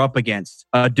what you're up against,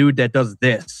 a dude that does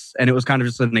this, and it was kind of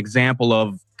just an example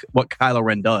of what Kylo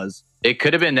Ren does. It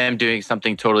could have been them doing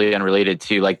something totally unrelated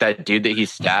to, like that dude that he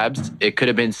stabs. It could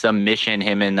have been some mission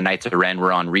him and the Knights of Ren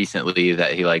were on recently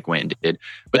that he like went and did.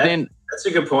 But that's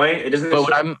a good point. It doesn't. But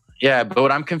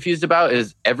what I'm confused about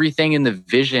is everything in the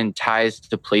vision ties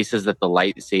to places that the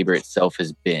lightsaber itself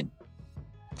has been.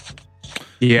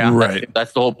 Yeah, right.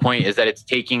 That's the whole point. Is that it's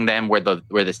taking them where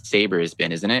the saber has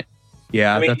been, isn't it?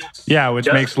 Yeah,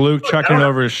 which makes Luke chucking it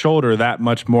over his shoulder that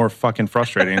much more fucking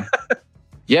frustrating.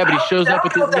 Yeah, but he shows up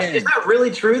with his hand. Is that really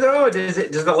true, though? Does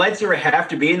the lightsaber have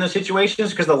to be in those situations?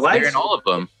 Because they're in all of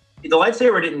them. The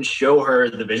lightsaber didn't show her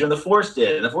the vision. The Force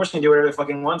did. And the Force can do whatever it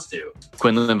fucking wants to.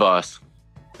 Quinlan Voss.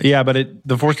 Yeah, but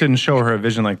the Force didn't show her a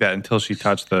vision like that until she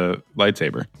touched the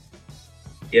lightsaber.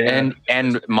 Yeah.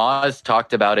 And Maz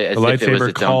talked about it as the if it was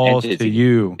its own entity. To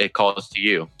you. It calls to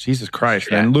you. Jesus Christ.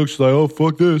 Yeah. And Luke's like, oh,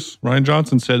 fuck this. Rian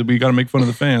Johnson said we got to make fun of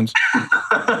the fans.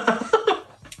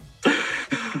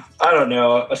 I don't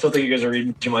know. I still think you guys are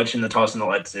reading too much in the tossing the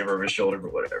lightsaber over his shoulder,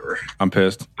 but whatever. I'm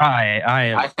pissed.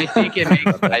 I think it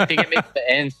makes the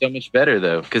end so much better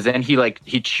though, because then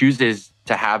he chooses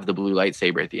to have the blue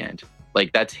lightsaber at the end.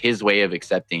 Like that's his way of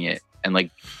accepting it, and like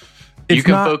you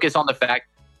can focus on the fact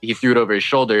he threw it over his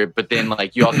shoulder, but then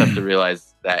like you also have to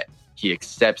realize that he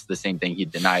accepts the same thing he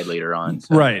denied later on.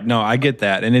 So. Right. No, I get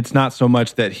that. And it's not so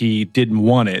much that he didn't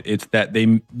want it. It's that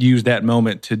they used that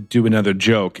moment to do another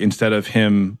joke instead of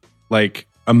him like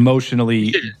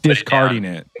emotionally discarding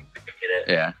it.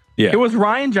 Yeah. It was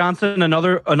Rian Johnson,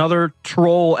 another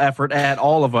troll effort at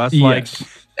all of us. Yes. Like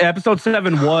episode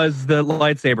 7 was the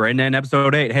lightsaber, and then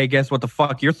episode 8, hey, guess what the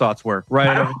fuck your thoughts were?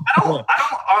 Right.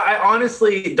 I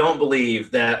honestly don't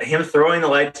believe that him throwing the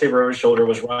lightsaber over his shoulder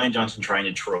was Rian Johnson trying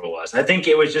to troll us. I think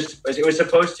it was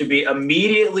supposed to be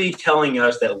immediately telling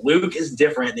us that Luke is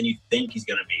different than you think he's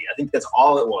going to be. I think that's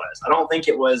all it was. I don't think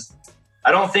it was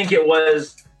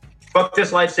fuck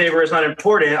this lightsaber, it's not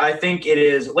important. I think it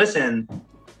is, listen,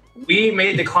 we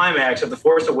made the climax of The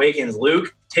Force Awakens,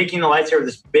 Luke taking the lightsaber,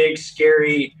 this big,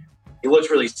 scary, he looks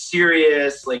really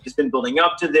serious, like he's been building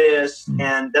up to this,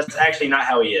 and that's actually not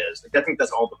how he is. Like, I think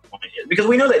that's all the point is. Because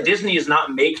we know that Disney is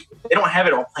not they don't have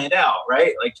it all planned out,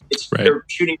 right? Like, they're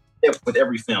shooting with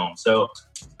every film. So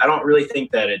I don't really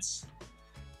think that it's.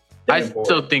 I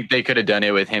still think they could have done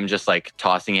it with him just like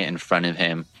tossing it in front of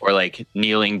him or like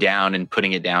kneeling down and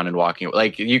putting it down and walking.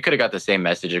 Like you could have got the same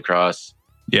message across.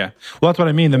 Yeah. Well, that's what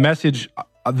I mean. The message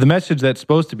that's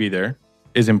supposed to be there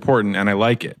is important and I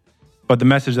like it. But the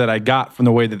message that I got from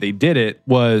the way that they did it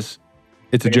was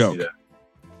it's a joke.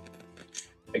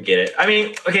 I get it. I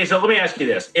mean, okay, so let me ask you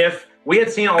this. If we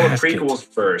had seen all the prequels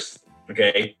first,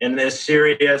 okay, and this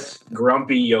serious,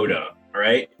 grumpy Yoda, all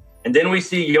right? And then we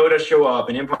see Yoda show up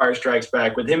in Empire Strikes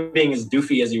Back with him being as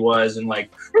doofy as he was and like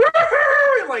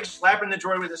slapping the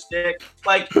droid with a stick.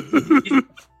 Like, would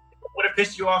have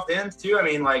pissed you off then too? I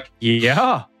mean, like...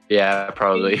 Yeah,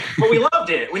 probably. But we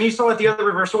loved it. When you saw it the other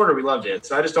reverse order, we loved it.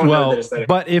 So I just don't know that aesthetic.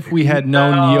 But if we had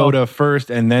known Yoda first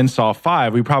and then saw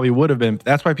 5, we probably would have been...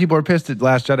 That's why people are pissed at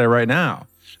Last Jedi right now.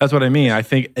 That's what I mean. I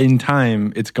think in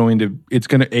time it's going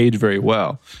to age very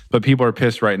well. But people are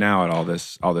pissed right now at all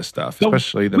this stuff,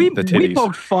 especially the titties. We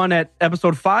poked fun at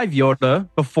episode 5 Yoda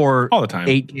before all the time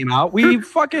 8 came out. We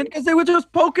fucking because they were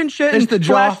just poking shit it's and the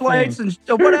flashlights and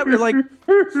whatever. Like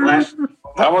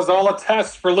that was all a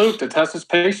test for Luke to test his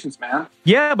patience, man.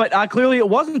 Yeah, but clearly it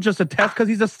wasn't just a test because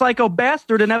he's a psycho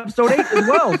bastard in episode 8 as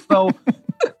well. So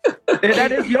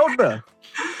that is Yoda.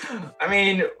 I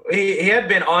mean, he had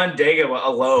been on Dagobah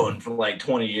alone for like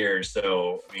 20 years,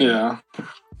 so... I mean, yeah.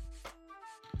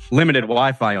 Limited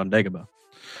Wi-Fi on Dagobah.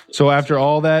 So after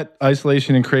all that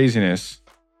isolation and craziness,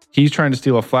 he's trying to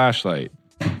steal a flashlight.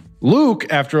 Luke,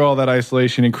 after all that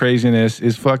isolation and craziness,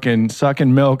 is fucking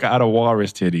sucking milk out of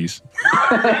walrus titties.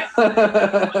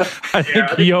 I think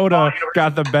Yoda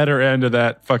got the better end of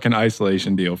that fucking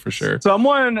isolation deal for sure.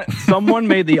 Someone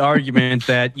made the argument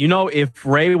that, if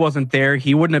Rey wasn't there,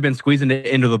 he wouldn't have been squeezing it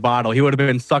into the bottle. He would have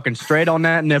been sucking straight on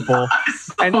that nipple.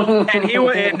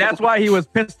 and that's why he was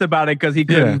pissed about it, because he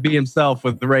couldn't be himself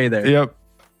with Rey there. Yep.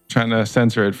 Trying to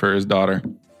censor it for his daughter.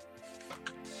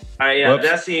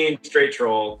 That scene, straight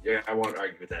troll. Yeah, I won't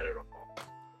argue with that at all.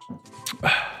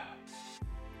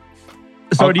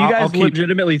 So do you guys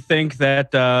legitimately think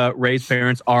that Rey's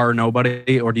parents are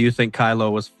nobody, or do you think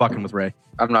Kylo was fucking with Rey?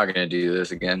 I'm not going to do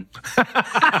this again.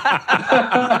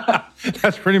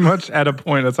 That's pretty much at a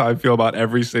point. That's how I feel about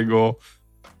every single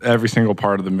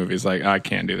part of the movie. It's like, I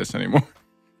can't do this anymore.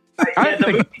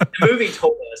 The movie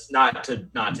told us not to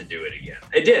do it again.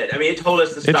 It did. I mean, it told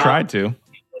us to stop. It tried to.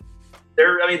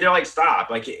 They're like, stop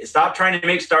trying to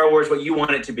make Star Wars what you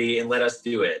want it to be and let us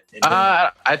do it.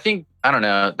 I don't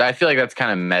know. I feel like that's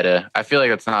kind of meta. I feel like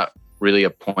that's not really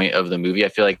a point of the movie. I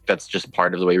feel like that's just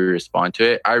part of the way we respond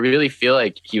to it. I really feel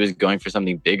like he was going for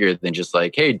something bigger than just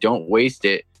like, hey, don't waste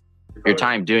your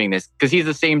time doing this. Because he's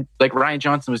the same, like Rian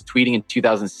Johnson was tweeting in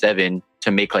 2007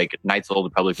 to make like Knights of the Old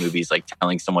Republic movies, like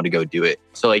telling someone to go do it.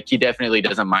 So like he definitely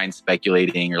doesn't mind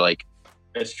speculating or like.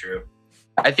 That's true.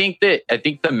 I think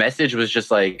the message was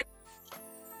just like,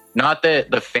 not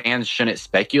that the fans shouldn't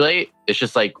speculate. It's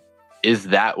just like, is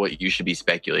that what you should be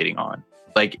speculating on?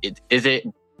 Like, is it?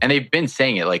 And they've been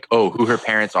saying it like, oh, who her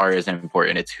parents are isn't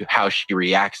important. It's how she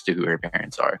reacts to who her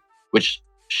parents are, which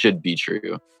should be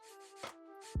true.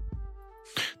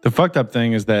 The fucked up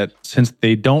thing is that since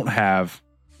they don't have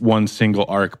one single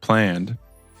arc planned,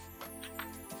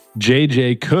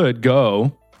 JJ could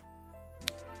go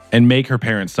and make her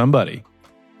parents somebody.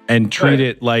 And treat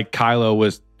it like Kylo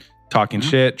was talking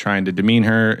shit, trying to demean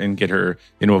her and get her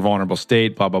into a vulnerable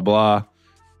state, blah, blah, blah.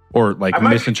 Or like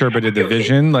misinterpreted the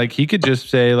vision. Like he could just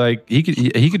say like, he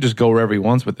could just go wherever he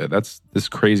wants with it. That's this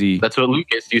crazy. That's what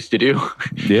Lucas used to do.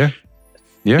 Yeah.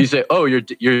 You say, oh,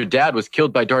 your dad was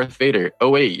killed by Darth Vader. Oh,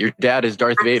 wait, your dad is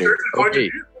Darth Vader. Oh,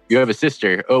 wait, you have a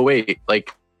sister. Oh, wait,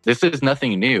 like this is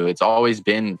nothing new. It's always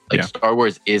been like Star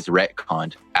Wars is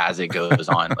retconned as it goes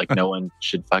on. Like no one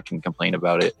should fucking complain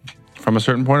about it. From a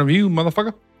certain point of view,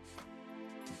 motherfucker.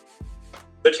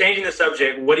 But changing the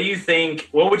subject, what do you think?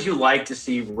 What would you like to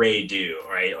see Rey do?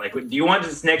 Right? Like, do you want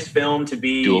this next film to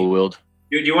be dual wield?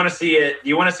 Do you want to see it? Do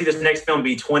you want to see this next film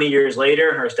be 20 years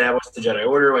later or establish the Jedi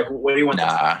Order? Like, what do you want?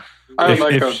 Nah. I would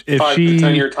like a 5 to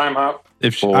 10 year time hop.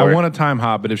 I want a time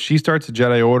hop, but if she starts a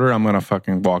Jedi Order, I'm gonna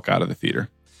fucking walk out of the theater.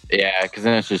 Yeah, because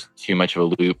then it's just too much of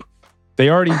a loop. They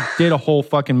already did a whole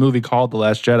fucking movie called The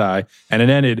Last Jedi, and it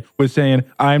ended with saying,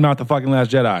 I'm not the fucking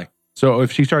Last Jedi. So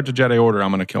if she starts a Jedi Order,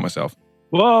 I'm going to kill myself.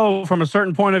 Whoa, from a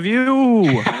certain point of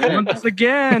view. This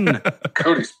again.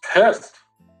 Cody's pissed.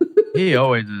 He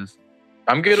always is.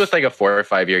 I'm good with like a 4 or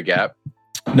 5 year gap.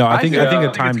 No, I think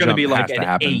a time jump be like has to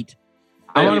happen. 8.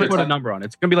 I want to put a number on it.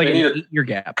 It's going to be like an 8-year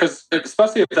gap. Because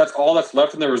especially if that's all that's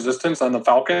left in the Resistance on the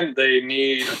Falcon, they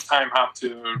need a time hop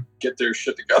to get their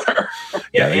shit together.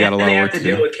 Yeah, they have to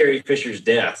deal with Carrie Fisher's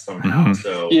death somehow.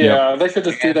 So they should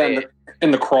just do that.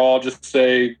 in the crawl just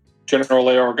say General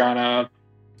Leia Organa,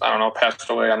 I don't know, passed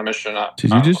away on a mission.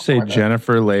 Did you just say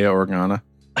Jennifer Leia Organa?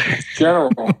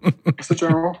 General. What's the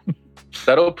general?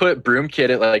 That'll put Broom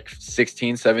Kid at like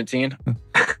 16, 17.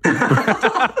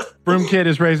 Broom Kid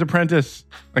is Ray's apprentice.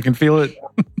 I can feel it.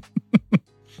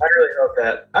 I really hope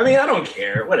that. I mean, I don't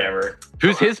care. Whatever.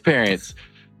 Who's his parents?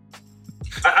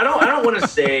 I don't want to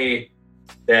say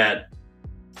that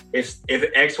if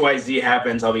XYZ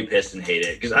happens, I'll be pissed and hate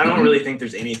it, because I don't really think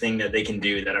there's anything that they can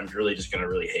do that I'm really just gonna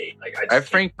really hate. Like I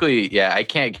frankly, I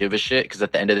can't give a shit, because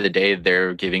at the end of the day,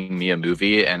 they're giving me a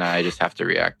movie, and I just have to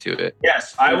react to it.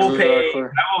 Yes, I will pay. I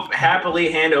will happily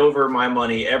hand over my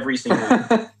money every single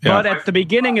week. But at the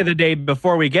beginning of the day,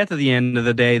 before we get to the end of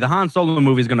the day, the Han Solo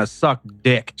movie is gonna suck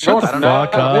dick. Shut the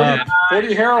fuck up.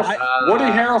 Woody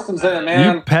Harrelson's in it,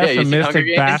 man. You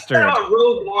pessimistic bastard.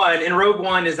 Rogue One, and Rogue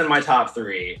One is in my top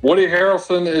 3. Woody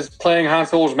Harrelson is playing Han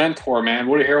Solo's mentor, man.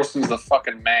 Woody Harrelson's the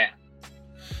fucking man.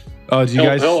 Oh, did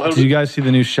you guys see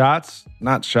the new shots?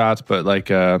 Not shots, but like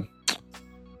the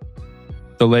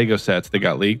Lego sets that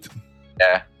got leaked.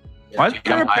 Yeah. Why is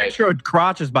there a picture of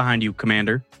crotches behind you,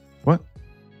 Commander? What?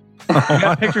 You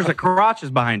got pictures of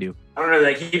crotches behind you. I don't know.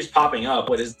 That keeps popping up.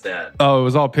 What is that? Oh, it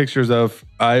was all pictures of.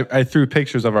 I threw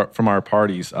pictures of from our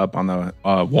parties up on the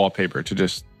wallpaper to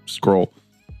just scroll.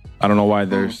 I don't know why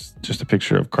there's just a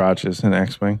picture of crotches in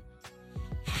X-Wing.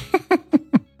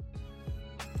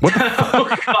 What the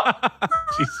fuck?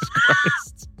 Jesus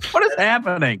Christ. What is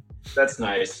happening? That's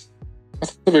nice.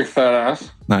 That's a big fat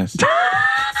ass. Nice.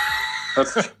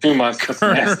 That's too much. That's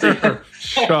nasty.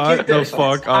 Shut the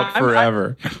fuck up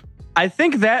forever. I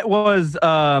think that was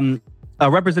a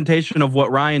representation of what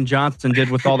Rian Johnson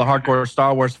did with all the hardcore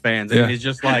Star Wars fans. And he's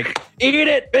just like, eat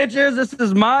it, bitches. This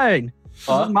is mine.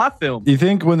 This is my film. You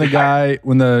think when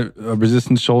the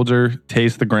resistance soldier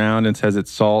tastes the ground and says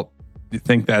it's salt, you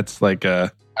think that's like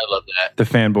I love that. The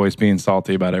fanboys being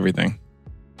salty about everything?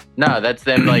 No, that's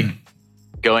them like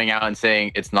going out and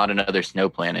saying it's not another snow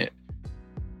planet.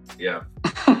 Yeah.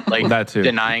 Like that too.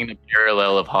 Denying the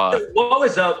parallel of Hoth. What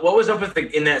was up with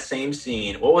in that same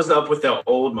scene? What was up with the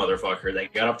old motherfucker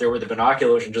that got up there with the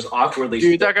binoculars and just awkwardly?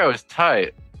 Dude, that guy was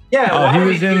tight. Yeah, he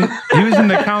was in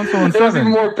the council in It was 7.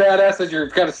 even more badass that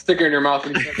you've got a sticker in your mouth.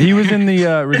 He was in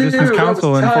the resistance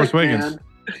council in Force Awakens.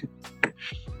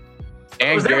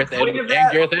 And Gareth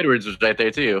Edwards was right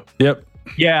there too. Yep.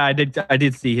 Yeah, I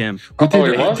did see him.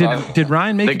 Did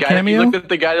Ryan make a cameo? He looked at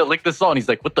the guy that licked the salt and he's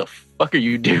like, "What the fuck are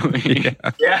you doing?"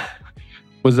 Yeah.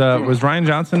 Was Rian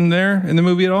Johnson there in the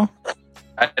movie at all?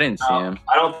 I didn't see him.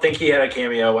 I don't think he had a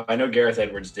cameo. I know Gareth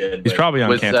Edwards did. He's probably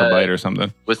on Canceled Bite or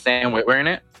something. Was Sam Witwer in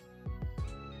it?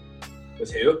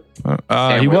 Was who?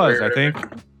 He was, I think.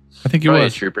 I think he probably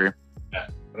was. A trooper. Yeah,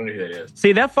 I don't know who that is.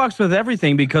 See, that fucks with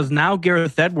everything because now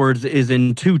Gareth Edwards is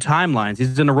in 2 timelines.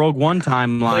 He's in a Rogue One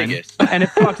timeline, and it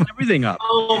fucks everything up.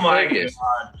 Oh my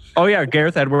god! Oh yeah,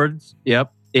 Gareth Edwards.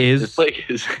 Yep, is It's like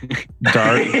his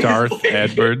Darth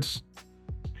Edwards.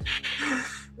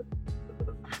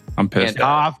 I'm pissed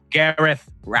off, Gareth.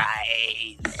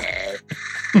 Rise.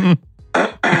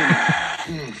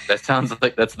 That sounds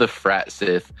like that's the frat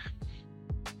Sith.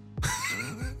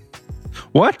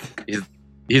 What?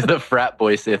 He's the frat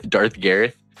boy Sith, Darth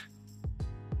Gareth.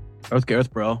 That was Gareth,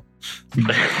 bro.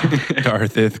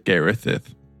 Darthith,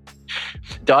 Garethith.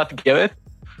 Darth Gareth.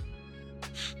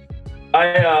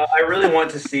 I really want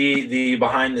to see the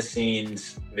behind the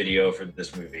scenes video for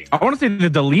this movie. I want to see the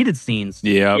deleted scenes.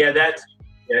 Yeah. Yeah, that's.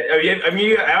 Yeah, I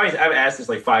mean, I've asked this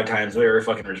like 5 times. Nobody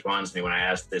fucking responds to me when I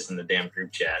ask this in the damn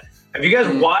group chat. Have you guys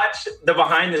watched the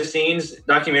behind the scenes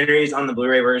documentaries on the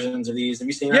Blu-ray versions of these? Have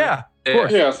you seen that? Yeah, of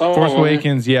course. Yeah, Force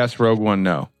Awakens, yes. Rogue One,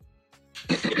 no.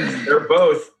 They're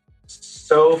both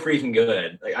so freaking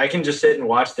good. Like I can just sit and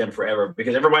watch them forever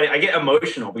because I get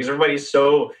emotional because everybody's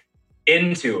so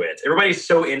into it. Everybody's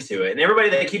so into it, and everybody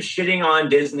that keeps shitting on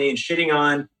Disney and shitting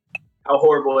on how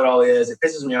horrible it all is, it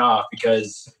pisses me off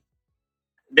because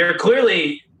they're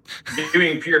clearly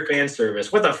doing pure fan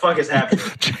service. What the fuck is happening?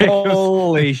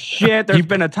 Holy shit, there's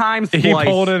been a time splice. He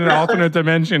pulled in an alternate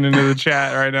dimension into the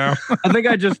chat right now. I think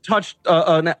I just touched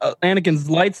Anakin's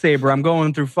lightsaber. I'm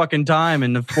going through fucking time,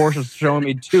 and the Force is showing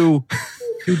me two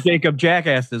Jacob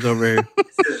jackasses over here.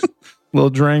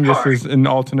 Little Drangus is in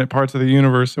alternate parts of the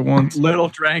universe at once. Little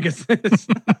Dranguses.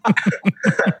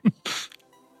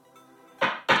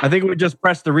 I think we just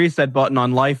pressed the reset button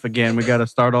on life again. We got to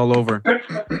start all over.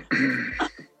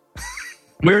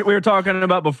 We were talking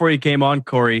about before you came on,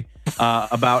 Corey,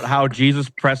 about how Jesus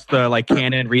pressed the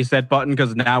canon reset button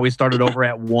because now we started over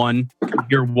at 1.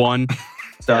 You're 1.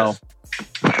 So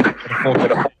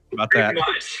Yes. about that.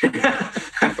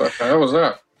 What the hell was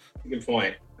that? Good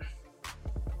point.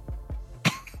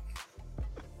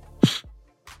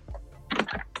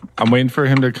 I'm waiting for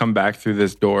him to come back through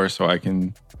this door so I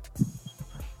can.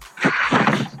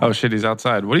 Oh shit, he's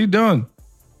outside. What are you doing?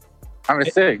 I'm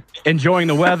gonna say Enjoying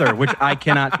the weather, which I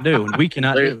cannot do. And we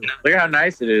cannot do. Look how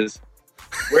nice it is.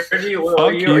 Where do you?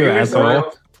 Fuck you,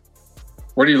 asshole.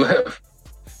 Where do you live?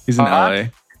 He's in LA.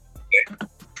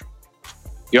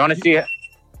 You want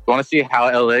to see how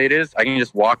LA it is? I can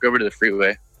just walk over to the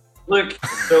freeway. Look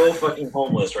so fucking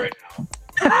homeless right now.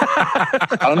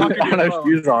 I don't have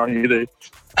shoes on either.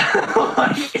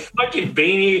 Fucking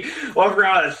beanie, walk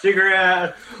around with a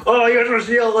cigarette. Oh, you guys want to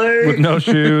see LA? With no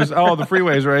shoes. Oh, the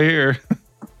freeway's right here.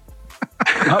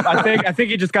 I think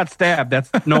he just got stabbed.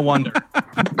 That's no wonder.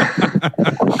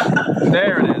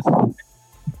 There it is.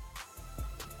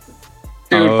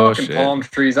 Dude, Oh, fucking shit. palm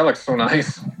trees. That looks so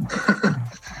nice.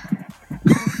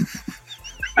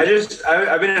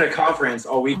 I've been at a conference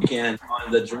all weekend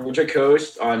on the Georgia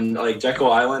coast on like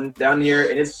Jekyll Island down here,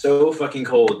 and it's so fucking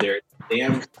cold there.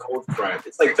 Damn cold front.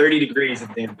 It's like 30 degrees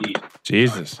at the damn beach.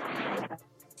 Jesus.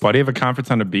 Why do you have a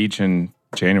conference on a beach in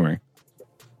January?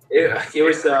 It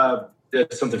was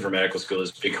something for medical school. It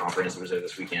was a big conference. It was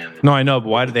this weekend. No, I know, but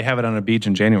why did they have it on a beach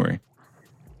in January?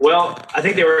 Well, I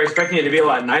think they were expecting it to be a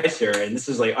lot nicer, and this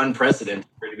is like unprecedented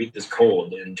for it to be this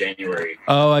cold in January.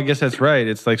 Oh, I guess that's right.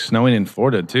 It's like snowing in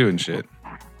Florida too and shit.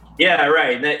 Yeah,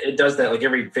 right. And it does that like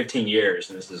every 15 years,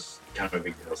 and this is kind of a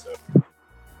big deal. So,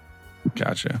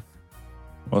 Gotcha.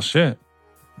 Well, shit.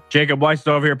 Jacob Weiss's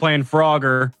over here playing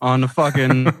Frogger on the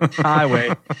fucking highway.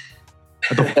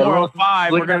 At the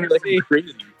 405, we're going to see.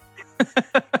 Crazy.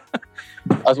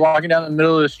 I was walking down the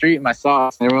middle of the street in my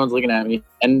socks, and everyone's looking at me.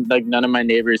 And like none of my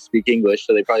neighbors speak English,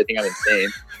 so they probably think I'm insane.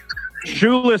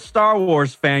 Shoeless Star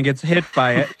Wars fan gets hit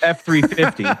by a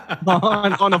F-350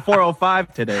 on the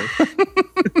 405 today.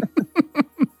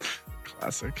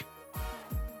 Classic.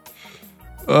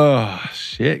 Oh,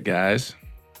 shit, guys.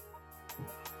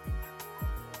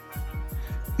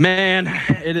 Man,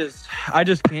 it is. I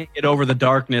just can't get over the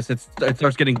darkness. It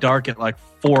starts getting dark at like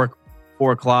 4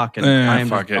 o'clock, and I am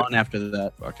just done after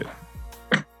that. Fuck it.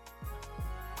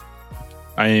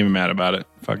 I ain't even mad about it.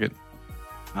 Fuck it.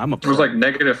 It was like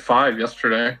 -5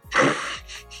 yesterday.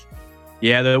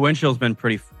 Yeah, the wind chill's been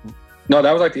pretty. No,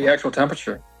 that was like the actual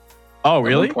temperature. Oh,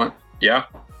 really? At one point. Yeah.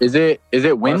 Is it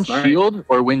wind shield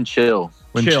or wind chill?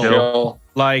 Wind chill.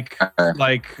 Like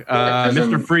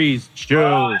Mr. Freeze.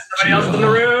 Chill. Somebody else in the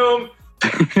room.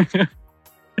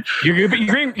 You're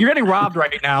getting robbed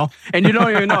right now, and you don't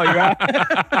even know. You're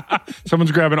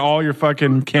Someone's grabbing all your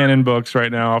fucking canon books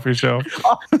right now off your shelf.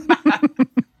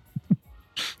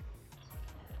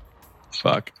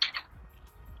 Fuck.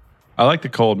 I like the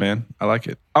cold, man. I like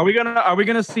it. Are we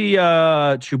gonna see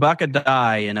Chewbacca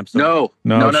die in episode?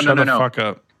 No. Shut the fuck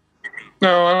up.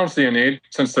 No, I don't see a need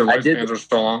since their lifespans are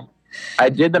so long. I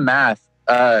did the math.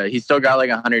 He's still got like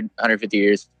 150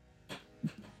 years.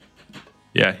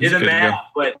 Yeah, Did the math,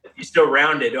 but you still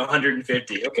round it to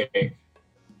 150. Okay.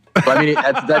 But I mean,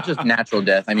 that's just natural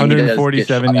death. I mean,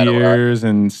 147 years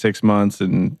and 6 months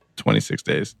and 26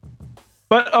 days.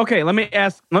 But okay, let me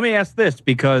ask this,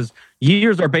 because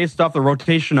years are based off the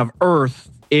rotation of Earth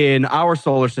in our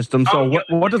solar system. So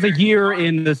what is a year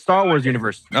in the Star Wars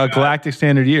universe? Galactic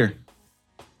Standard Year.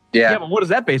 Yeah, but what is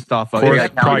that based off of?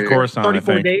 Probably Coruscant.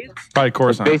 34 days? Probably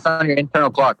Coruscant. It's based on your internal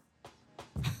clock.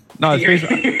 No, it's based.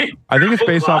 I think it's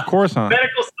based off Coruscant.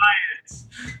 Medical science.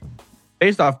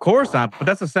 Based off Coruscant, but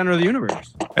that's the center of the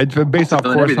universe. It's based off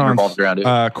Coruscant's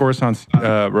Coruscant's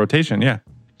rotation. Yeah,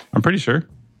 I'm pretty sure.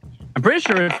 I'm pretty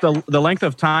sure it's the length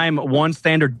of time one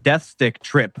standard death stick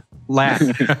trip lasts.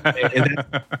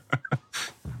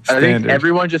 I think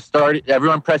everyone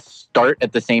pressed start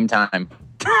at the same time.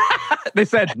 They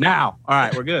said now. All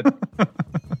right, we're good.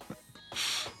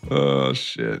 Oh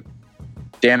shit.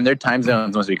 Damn, their time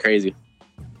zones must be crazy.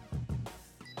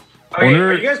 Okay,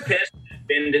 are you guys pissed that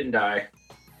Finn didn't die?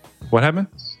 What happened?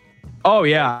 Oh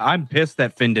yeah, I'm pissed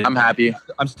that Finn didn't. I'm happy.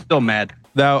 I'm still mad.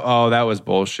 That was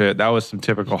bullshit. That was some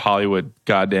typical Hollywood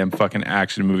goddamn fucking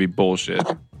action movie bullshit.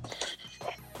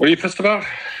 What are you pissed about?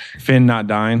 Finn not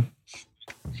dying.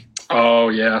 Oh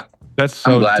yeah, that's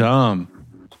so dumb.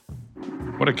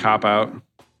 What a cop out.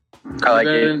 I like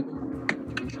it.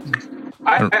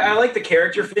 I like the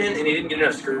character Finn, and he didn't get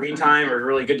enough screen time or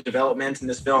really good development in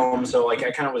this film. So like,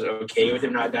 I kind of was okay with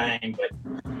him not dying, but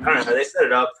I don't know. They set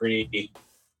it up pretty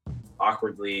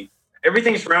awkwardly.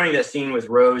 Everything surrounding that scene with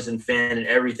Rose and Finn and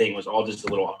everything was all just a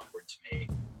little awkward to me.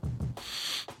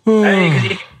 I mean,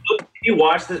 because if you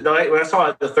watch when I saw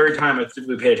it the third time, I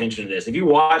specifically paid attention to this. If you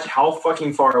watch how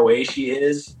fucking far away she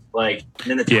is, like, and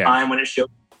then the time when it showed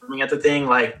coming at the thing,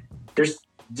 like, there's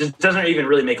just doesn't even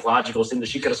really make logical sense that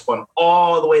she could have spun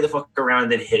all the way the fuck around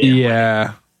and then hit him.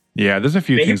 Yeah. Yeah, there's a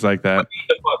few things like that.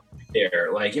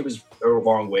 There, like it was a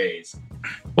long ways.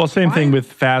 Well, same thing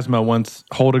with Phasma. Once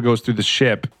Holder goes through the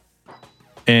ship,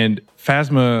 and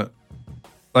Phasma,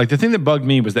 like the thing that bugged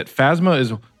me was that Phasma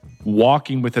is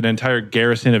walking with an entire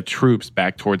garrison of troops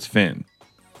back towards Finn.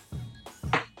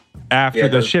 After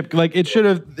the ship, like it should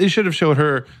have showed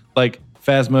her like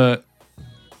Phasma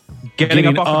getting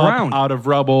up off the ground out of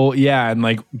rubble, and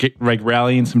like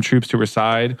rallying some troops to her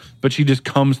side, but she just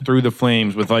comes through the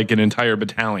flames with like an entire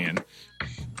battalion.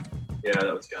 Yeah,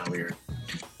 that was kind of weird.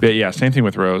 But yeah, same thing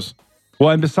with Rose. Well,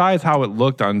 and besides how it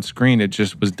looked on screen, it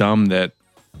just was dumb that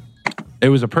it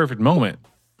was a perfect moment.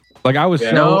 Like I was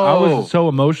so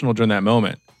emotional during that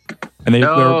moment, and they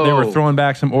were throwing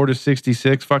back some Order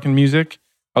 66 fucking music.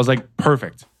 I was like,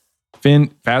 perfect.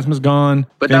 Phasma's gone.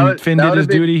 But Finn did his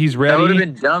duty. He's ready. That would have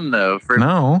been dumb though.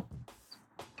 No.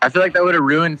 I feel like that would have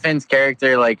ruined Finn's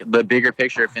character, like the bigger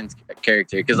picture of Finn's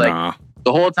character, because like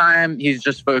the whole time he's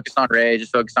just focused on Rey,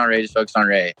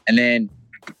 and then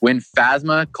when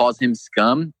Phasma calls him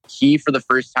scum, he for the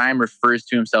first time refers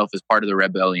to himself as part of the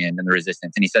rebellion and the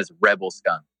resistance, and he says rebel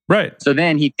scum. Right. So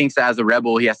then he thinks that as a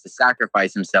rebel he has to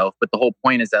sacrifice himself, but the whole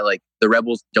point is that like the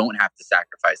rebels don't have to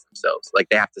sacrifice themselves, like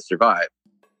they have to survive.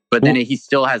 But then he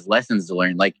still has lessons to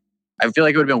learn. Like I feel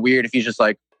like it would have been weird if he's just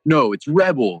like, no, it's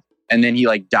rebel, and then he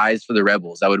like dies for the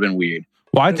rebels. That would have been weird.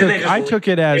 Well, I took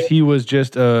it as he was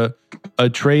just a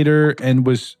traitor and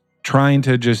was trying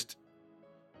to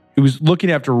he was looking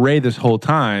after Rey this whole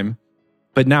time,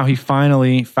 but now he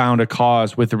finally found a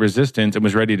cause with the resistance and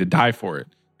was ready to die for it.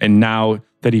 And now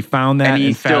that he found that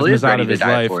and Phasma's out of his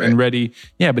life and ready,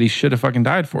 but he should have fucking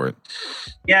died for it.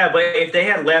 Yeah, but if they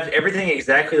had left everything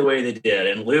exactly the way they did,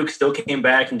 and Luke still came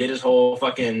back and did his whole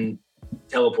fucking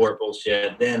teleport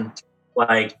bullshit, then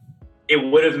like it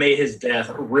would have made his death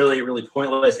really, really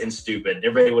pointless and stupid.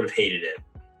 Everybody would have hated it.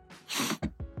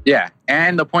 Yeah,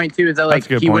 and the point too is that like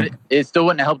it still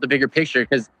wouldn't help the bigger picture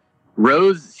because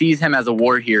Rose sees him as a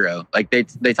war hero. Like they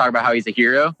talk about how he's a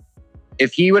hero.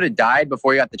 If he would have died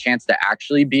before he got the chance to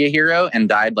actually be a hero and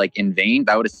died like in vain,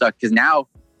 that would have sucked. Because now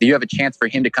you have a chance for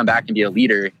him to come back and be a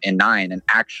leader in 9 and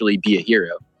actually be a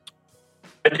hero.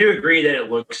 I do agree that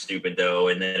it looked stupid though,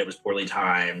 and that it was poorly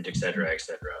timed, etc.,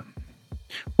 etc.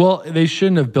 Well, they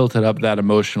shouldn't have built it up that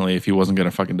emotionally if he wasn't going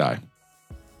to fucking die.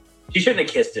 She shouldn't have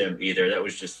kissed him either. That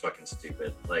was just fucking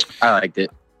stupid. Like I liked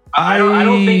it. I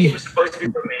don't think it was supposed to be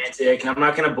romantic, and I'm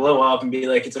not going to blow up and be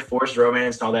like it's a forced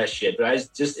romance and all that shit. But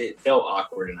it felt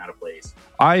awkward and out of place.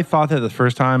 I thought that the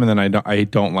first time, and then I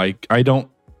don't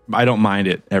mind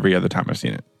it every other time I've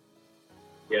seen it.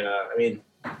 Yeah, I mean,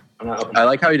 I'm not. I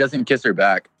like how he doesn't kiss her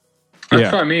back.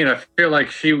 That's what I mean. I feel like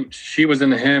she was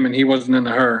into him and he wasn't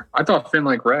into her. I thought Finn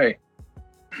liked Rey.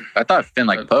 I thought Finn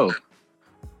liked Poe.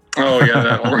 Oh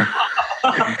yeah,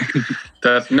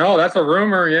 that's a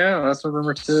rumor. Yeah, that's a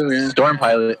rumor too. Yeah, Storm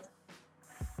Pilot.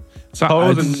 So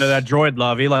Poe's into that droid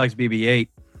love. He likes BB-8.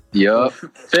 Yup.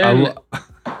 Finn,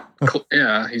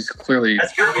 yeah, he's clearly. You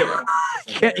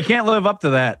can't live up to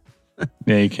that.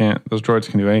 Yeah, you can't. Those droids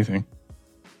can do anything.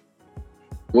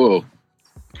 Whoa.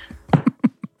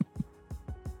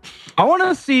 I want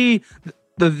to see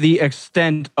the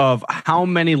extent of how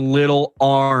many little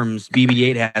arms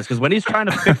BB-8 has, because when he's trying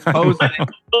to fix Poe's, there's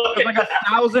like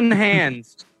 1,000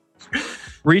 hands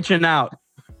reaching out.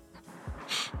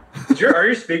 Are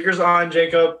your speakers on,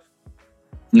 Jacob?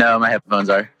 No, my headphones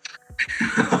are.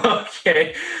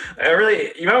 Okay.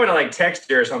 You might want to like text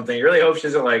her or something. I really hope she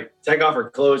doesn't like take off her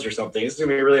clothes or something. This is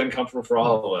gonna be really uncomfortable for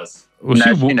all of us. Well,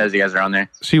 she knows you guys are on there.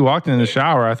 She walked in the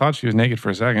shower. I thought she was naked for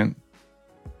a second.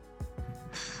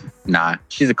 Nah,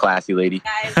 she's a classy lady.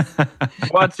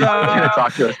 What's up? She's gonna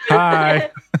talk to us. Hi.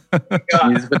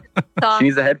 She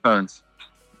needs the headphones.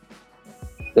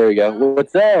 There we go.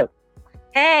 What's up?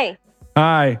 Hey.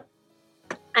 Hi.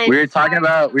 We were talking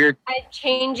about I'm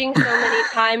changing so many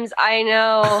times. I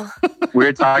know. We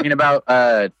were talking about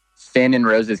Finn and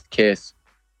Rose's kiss.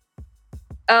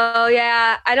 Oh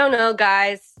yeah, I don't know,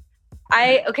 guys.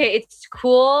 It's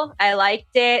cool. I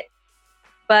liked it,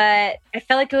 but I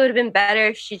felt like it would have been better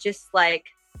if she just like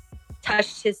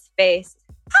touched his face.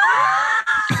 I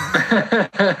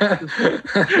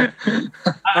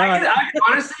could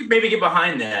honestly maybe get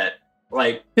behind that.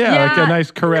 Like a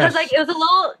nice caress.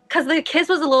 Because the kiss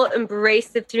was a little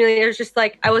abrasive to me. It was just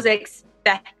like I was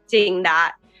expecting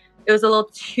that. It was a little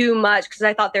too much because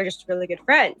I thought they were just really good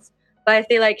friends. But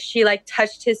if she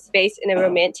touched his face in a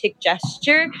romantic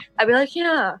gesture, I'd be like,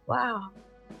 yeah, wow,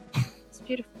 it's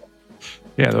beautiful.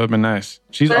 Yeah, that would have been nice.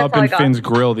 She's up in Finn's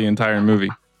grill the entire movie.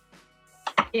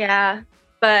 Yeah,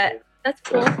 but that's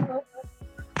cool. I'm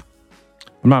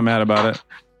not mad about it.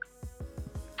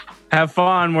 Have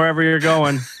fun wherever you're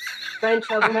going. I'm in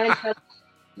trouble.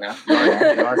 No, I'll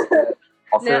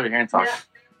sit No, over here and talk. no.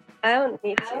 I don't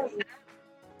need to.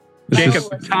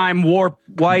 Jacob, time warp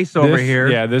Weiss over here.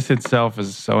 Yeah, this itself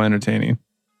is so entertaining.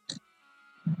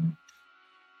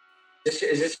 Is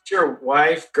this your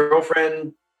wife,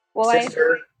 girlfriend,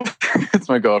 sister? It's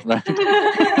my girlfriend.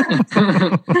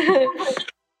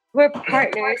 We're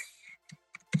partners.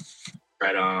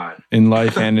 Right on. In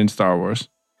life and in Star Wars.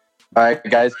 All right,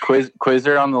 guys,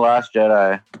 quizzer on The Last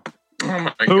Jedi. Oh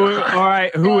my All God.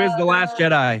 right, who is the Last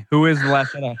Jedi? Who is the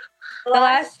Last Jedi? The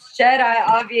Last Jedi,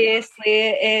 obviously,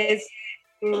 is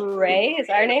Rey. Is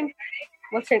that her name?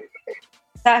 What's her?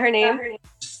 Is that her name?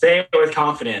 Say it with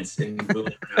confidence. And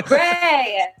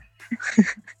Rey.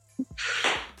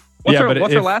 What's her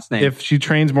if, last name? If she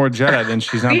trains more Jedi, then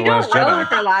she's not We the don't Last know Jedi.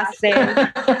 her last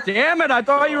name. Damn it! I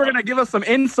thought you were gonna give us some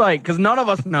insight because none of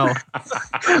us know.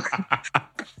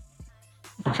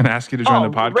 We're gonna ask you to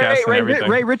join the podcast and everything.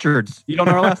 Ray Richards. You don't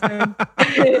know her last name?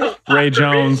 Ray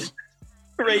Jones.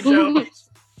 Ray Jones.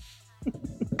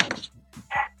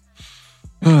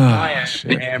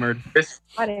 Shit. Hammered.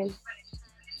 I didn't.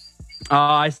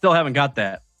 I still haven't got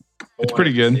that. It's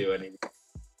pretty good.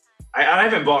 I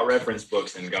haven't bought reference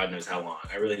books in God knows how long.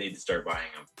 I really need to start buying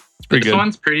them. It's pretty This good.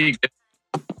 one's pretty good.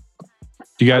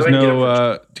 Do you guys I like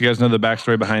know? Do you guys know the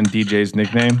backstory behind DJ's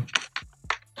nickname?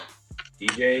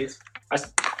 DJs. I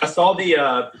saw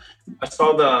the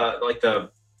the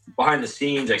behind the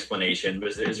scenes explanation.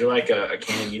 Is there like a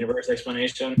canon universe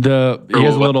explanation? He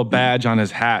has a little badge on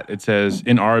his hat. It says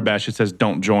in Arabash. It says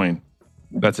 "Don't join."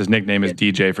 That's his nickname is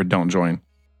DJ for "Don't join."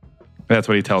 That's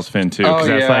what he tells Finn too, because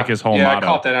that's like his whole motto. I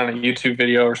caught that on a YouTube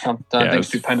video or something. Yeah, I think it's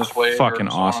Stupendous Wave. fucking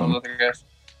or awesome. other guys.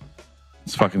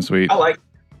 It's fucking sweet. I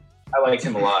liked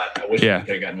him a lot. I wish Yeah. we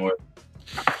could have gotten more.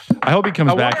 I hope he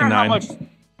comes back in 9.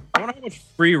 I wonder how much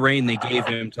free reign they gave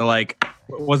him to like.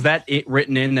 Was that it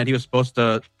written in that he was supposed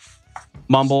to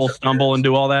mumble, stumble, and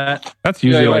do all that? That's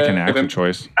usually like an yeah. actor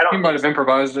choice. He might have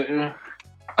improvised it. Yeah.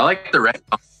 I like the red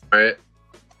for it.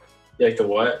 You like the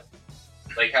what?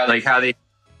 Like how they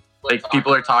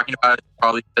people are talking about it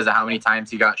probably because of how many times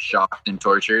he got shocked and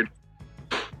tortured.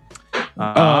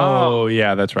 Oh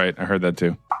yeah, that's right. I heard that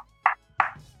too.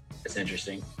 That's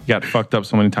interesting. He got fucked up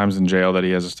so many times in jail that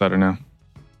he has a stutter now.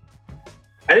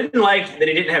 I didn't like that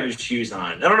he didn't have his shoes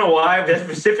on. I don't know why, but that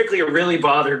specifically really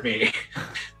bothered me.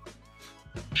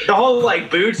 The whole like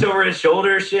boots over his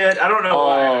shoulder shit. I don't know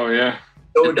why. Oh yeah.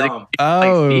 So dumb.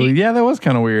 Oh yeah, that was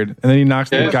kind of weird. And then he knocks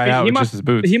the guy out with just his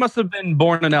boots. He must have been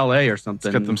born in L.A. or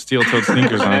something. He's got them steel-toed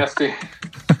sneakers on. Nasty.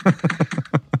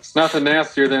 It's nothing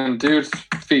nastier than dude's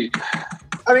feet.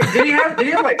 I mean, did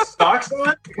he have like socks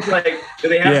on? Like, do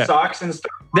they have socks and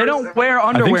stuff? They don't wear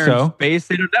underwear so. in space.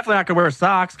 They're definitely not gonna wear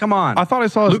socks. Come on. I thought I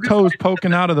saw his toes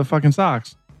poking out of the fucking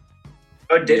socks.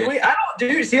 Oh, did we? I don't,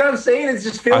 dude. See what I'm saying? It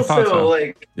just feels so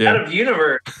like out of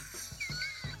universe.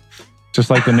 Just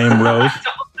like the name Rose.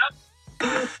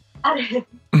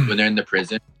 When they're in the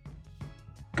prison,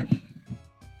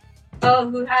 Oh,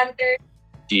 who had their?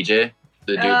 DJ,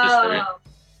 the dude with the story.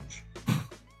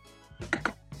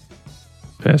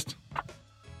 Pissed.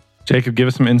 Jacob, give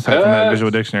us some insight from that visual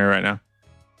dictionary right now.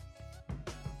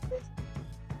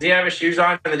 Does he have his shoes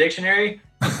on in the dictionary?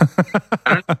 I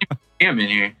don't see him in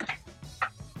here.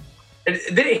 And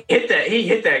then he hit that. He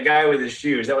hit that guy with his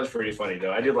shoes. That was pretty funny,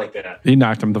 though. I did like that. He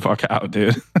knocked him the fuck out,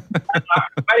 dude. I'm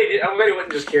glad he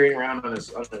wasn't just carrying around on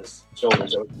his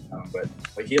shoulders, but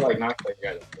like he like knocked that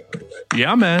guy.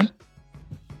 Yeah, man.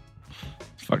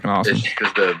 It's fucking awesome. It's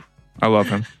just I love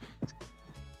him.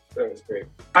 That was great.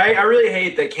 I really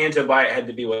hate that Canto Bight had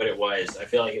to be what it was. I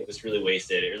feel like it was really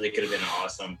wasted. It really could have been an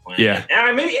awesome plan. Yeah.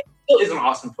 And maybe it still is an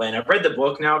awesome plan. I've read the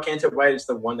book now. Canto Bight is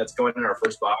the one that's going in our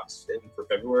first box for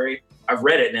February. I've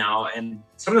read it now, and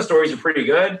some of the stories are pretty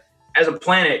good. As a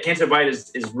planet, Canto Bight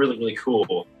is really, really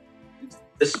cool.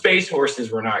 The space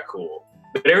horses were not cool.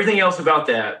 But everything else about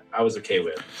that, I was okay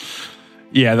with.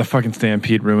 Yeah, the fucking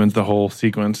stampede ruins the whole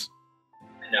sequence.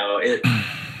 No,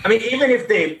 I mean, even if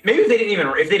they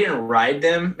didn't ride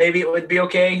them, maybe it would be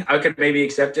okay. I could maybe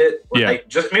accept it. Like,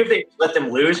 just maybe if they let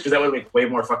them loose, because that would make way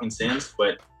more fucking sense.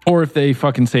 But or if they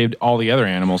fucking saved all the other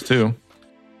animals too.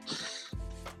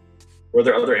 Were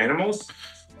there other animals?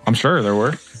 I'm sure there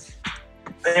were.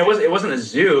 And it wasn't a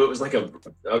zoo. It was like a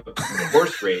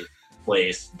horse race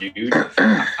place, dude. What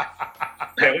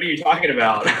are you talking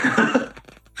about?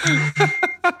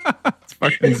 It's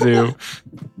fucking zoo.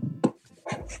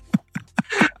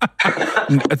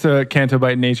 It's a Canto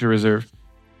Bight Nature Reserve.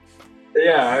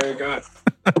 Yeah, I got.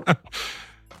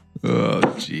 Oh,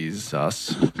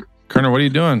 Jesus. Kerner, what are you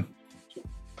doing?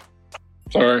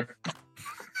 Sorry.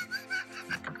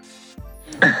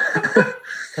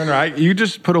 Turner, you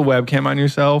just put a webcam on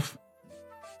yourself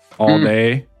all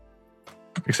day,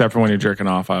 except for when you're jerking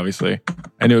off, obviously,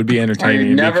 and it would be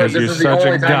entertaining because you're such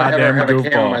a goddamn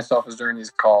goofball. Myself is during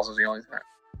these calls is the only time.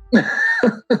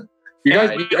 You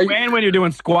guys, and when you're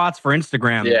doing squats for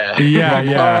Instagram.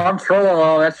 Yeah. I'm trolling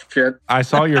all that shit. I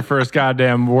saw your first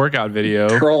goddamn workout video.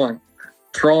 Trolling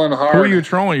hard. Who are you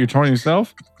trolling? You're trolling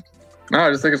yourself? No, I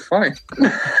just think it's funny.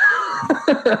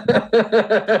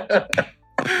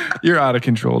 You're out of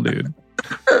control, dude.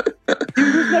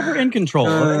 He's never in control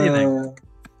of anything.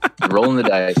 Rolling the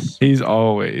dice. He's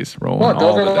always rolling. Well,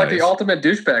 those are like dice. the ultimate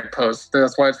douchebag posts.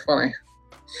 That's why it's funny.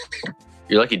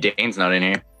 You're lucky Dane's not in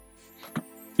here.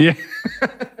 Yeah.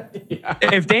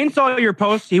 If Dane saw your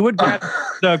post, he would grab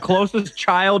the closest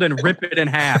child and rip it in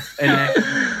half.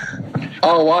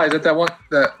 Oh, why is it that one?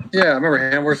 I remember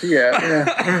him. Where's he at? Yeah.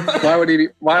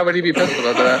 Why would he be pissed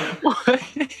about that?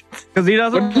 Because he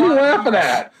doesn't. What are you laughing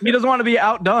at? He doesn't want to be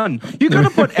outdone. You could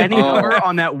have put any number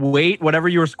on that weight, whatever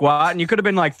you were squatting. You could have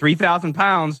been like 3,000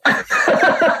 pounds.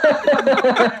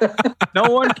 No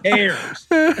one cares.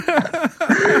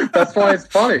 That's why it's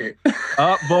funny.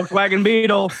 Volkswagen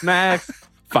Beetle. Next.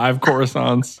 5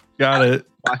 croissants. Got it.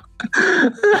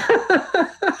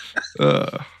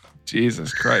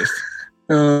 Jesus Christ.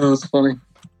 Oh, it's funny.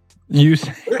 You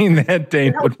saying that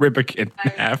Dane would rip a kid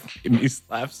in half made me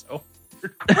laugh so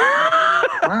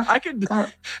hard. I could.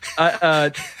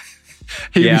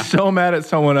 He'd be so mad at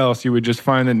someone else, he would just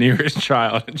find the nearest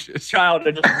child and just. He would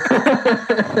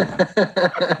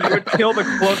kill the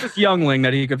closest youngling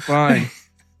that he could find.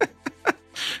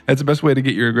 That's the best way to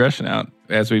get your aggression out,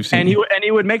 as we've seen. And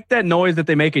he would make that noise that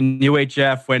they make in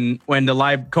UHF when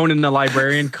Conan the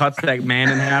librarian cuts that man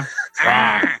in half.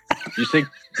 You think?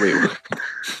 Wait.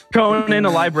 Conan the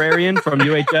librarian from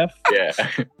UHF. Yeah.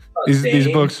 These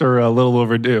books are a little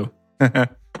overdue. I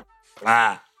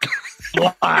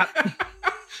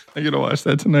gotta watch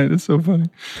that tonight. It's so funny.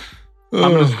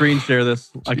 I'm gonna screen share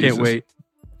this. I can't wait.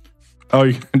 Oh,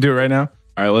 you can do it right now?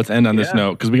 All right, let's end on this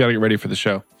note because we gotta get ready for the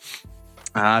show.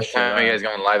 Shit. How are you guys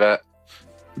going live at?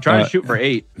 I'm trying to shoot for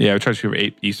 8. Yeah, we try to shoot for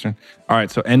 8 Eastern. All right,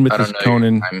 so end with this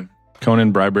Conan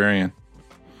Librarian.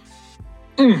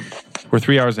 We're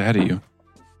 3 hours ahead of you,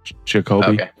 Jacoby.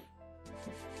 Okay.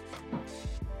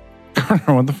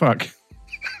 What the fuck?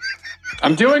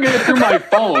 I'm doing it through my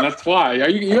phone. That's why.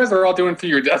 You guys are all doing it through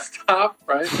your desktop,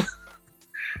 right?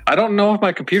 I don't know if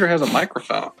my computer has a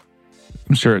microphone.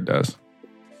 I'm sure it does.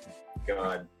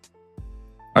 God.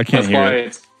 I can't hear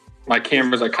it. My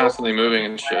cameras are constantly moving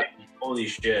and shit. Holy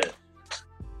shit.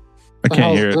 I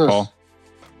can't hear it, Paul.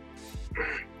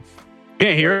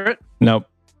 Can't hear it? Nope.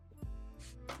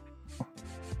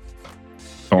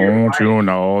 Don't you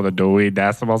know the Dewey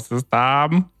Decimal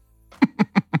System?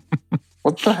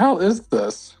 What the hell is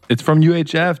this? It's from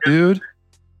UHF, dude.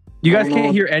 You guys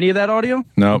can't hear any of that audio?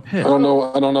 Nope. I don't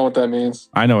know what that means.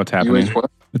 I know what's happening. UH what?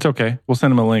 It's okay. We'll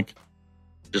send him a link.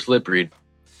 Just lip read.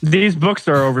 These books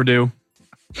are overdue.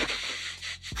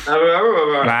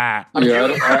 I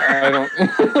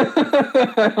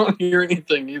don't hear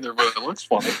anything either, but it looks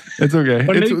funny. It's okay.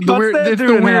 It's the Weird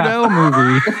Al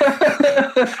movie.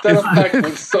 That effect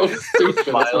looks so stupid.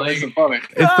 That's what makes it funny.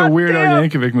 It's the Weird Al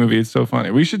Yankovic movie. It's so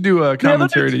funny. We should do a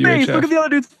commentary to UHF. Look at the other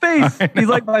dude's face. He's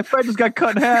like, my friend just got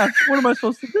cut in half. What am I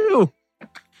supposed to do?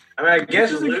 I mean, I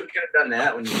guess Luke could have done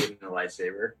that when you gave him the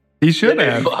lightsaber. He should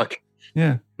have. Fuck.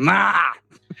 Yeah.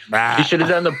 He should have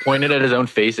done the pointed at his own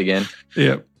face again.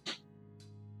 Yep.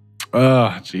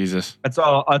 Oh, Jesus. That's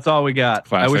all we got.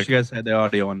 Classic. I wish you guys had the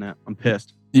audio on that. I'm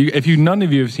pissed. None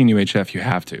of you have seen UHF, you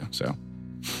have to. So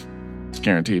it's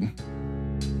guaranteed.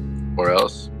 Or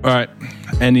else. All right.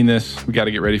 Ending this. We got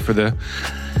to get ready for the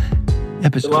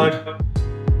episode. Good luck.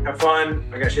 Have fun.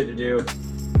 I got shit to do.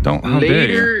 Don't. How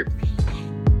dare you.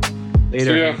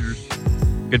 Later.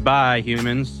 Goodbye,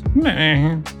 humans.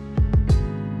 Meh.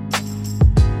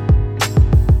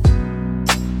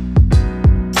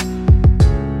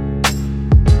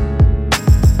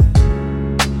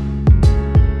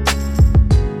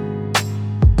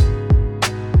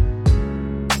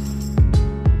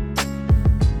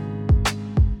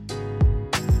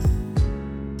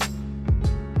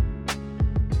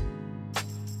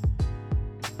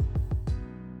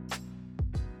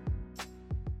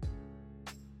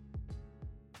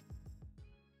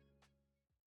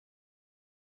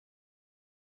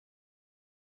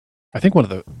 I think one of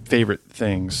the favorite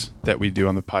things that we do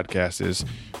on the podcast is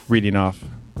reading off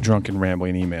drunken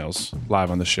rambling emails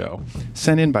live on the show,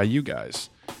 sent in by you guys.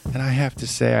 And I have to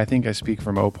say, I think I speak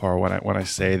from Opar when I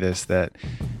say this, that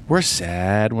we're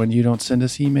sad when you don't send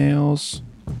us emails.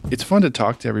 it's fun to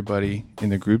talk to everybody in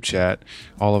the group chat,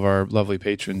 all of our lovely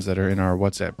patrons that are in our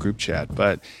WhatsApp group chat.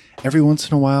 But every once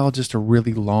in a while, just a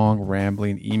really long,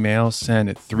 rambling email sent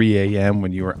at 3 a.m.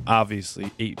 when you are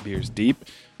obviously 8 beers deep.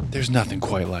 There's nothing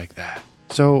quite like that.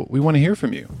 So we want to hear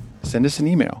from you. Send us an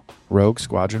email,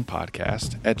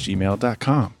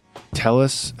 roguesquadronpodcast@gmail.com. Tell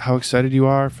us how excited you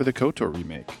are for the KOTOR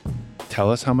remake.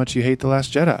 Tell us how much you hate The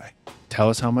Last Jedi. Tell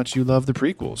us how much you love the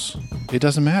prequels. It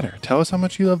doesn't matter. Tell us how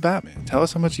much you love Batman. Tell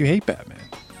us how much you hate Batman.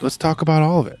 Let's talk about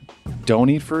all of it. Don't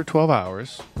eat for 12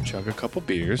 hours, chug a couple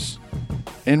beers,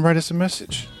 and write us a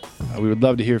message. We would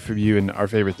love to hear from you, and our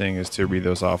favorite thing is to read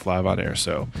those off live on air.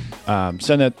 So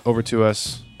send that over to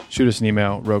us. Shoot us an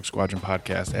email,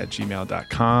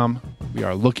 roguesquadronpodcast@gmail.com. We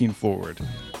are looking forward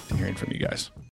to hearing from you guys.